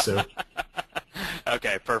read it. So.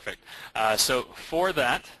 Okay, perfect. So for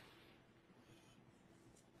that,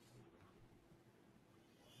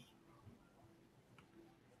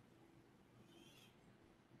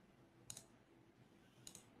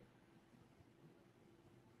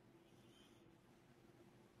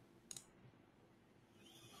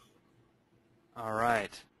 all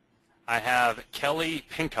right, I have Kelly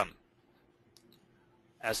Pinkham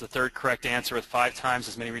as the third correct answer with 5 times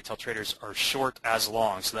as many retail traders are short as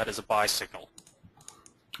long, so that is a buy signal.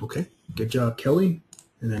 Okay, good job, Kelly.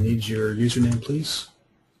 And I need your username, please.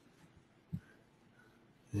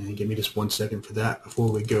 And give me just 1 second for that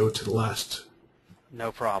before we go to the last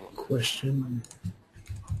No problem. question.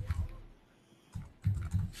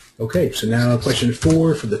 Okay, so now question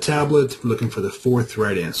 4 for the tablet. We're looking for the 4th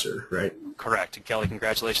right answer, right? Correct. And Kelly,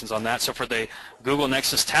 congratulations on that. So for the Google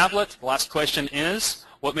Nexus tablet, the last question is,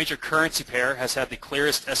 what major currency pair has had the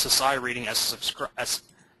clearest SSI reading as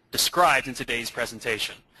described in today's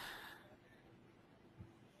presentation?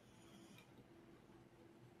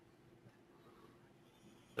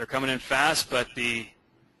 They're coming in fast, but the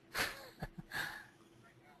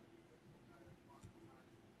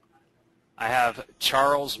I have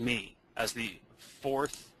Charles Mee as the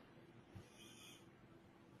 4th.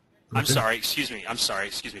 Okay. I'm sorry, excuse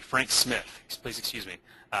me, Frank Smith. Please excuse me.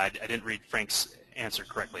 I didn't read Frank's answer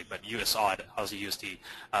correctly, but US odd, Aussie USD.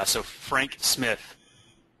 So Frank Smith.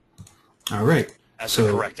 All right. As the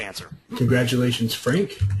correct answer. Congratulations,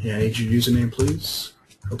 Frank. Yeah, I need your username, please.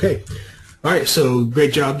 Okay. All right, so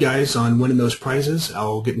great job, guys, on winning those prizes.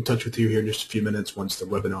 I'll get in touch with you here in just a few minutes once the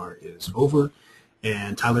webinar is over.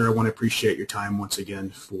 And Tyler, I want to appreciate your time once again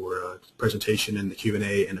for the presentation and the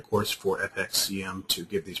Q&A, and of course for FXCM to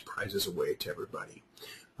give these prizes away to everybody.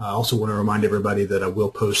 I also want to remind everybody that I will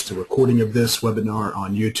post a recording of this webinar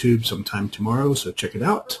on YouTube sometime tomorrow, so check it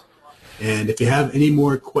out. And if you have any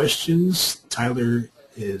more questions, Tyler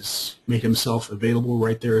is made himself available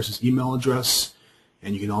right there as his email address.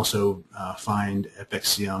 And you can also find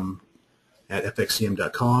FXCM at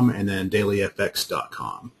fxcm.com and then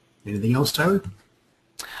dailyfx.com. Anything else, Tyler?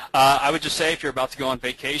 I would just say if you're about to go on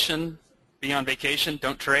vacation, be on vacation,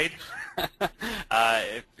 don't trade.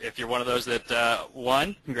 If you're one of those that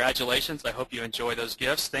won, congratulations. I hope you enjoy those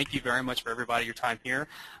gifts. Thank you very much for everybody your time here.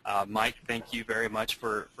 Mike, thank you very much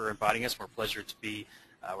for inviting us. We're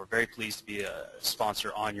very pleased to be a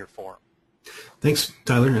sponsor on your forum. Thanks,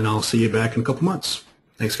 Tyler, and I'll see you back in a couple months.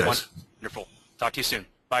 Thanks, guys. Wonderful. Talk to you soon.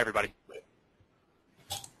 Bye, everybody.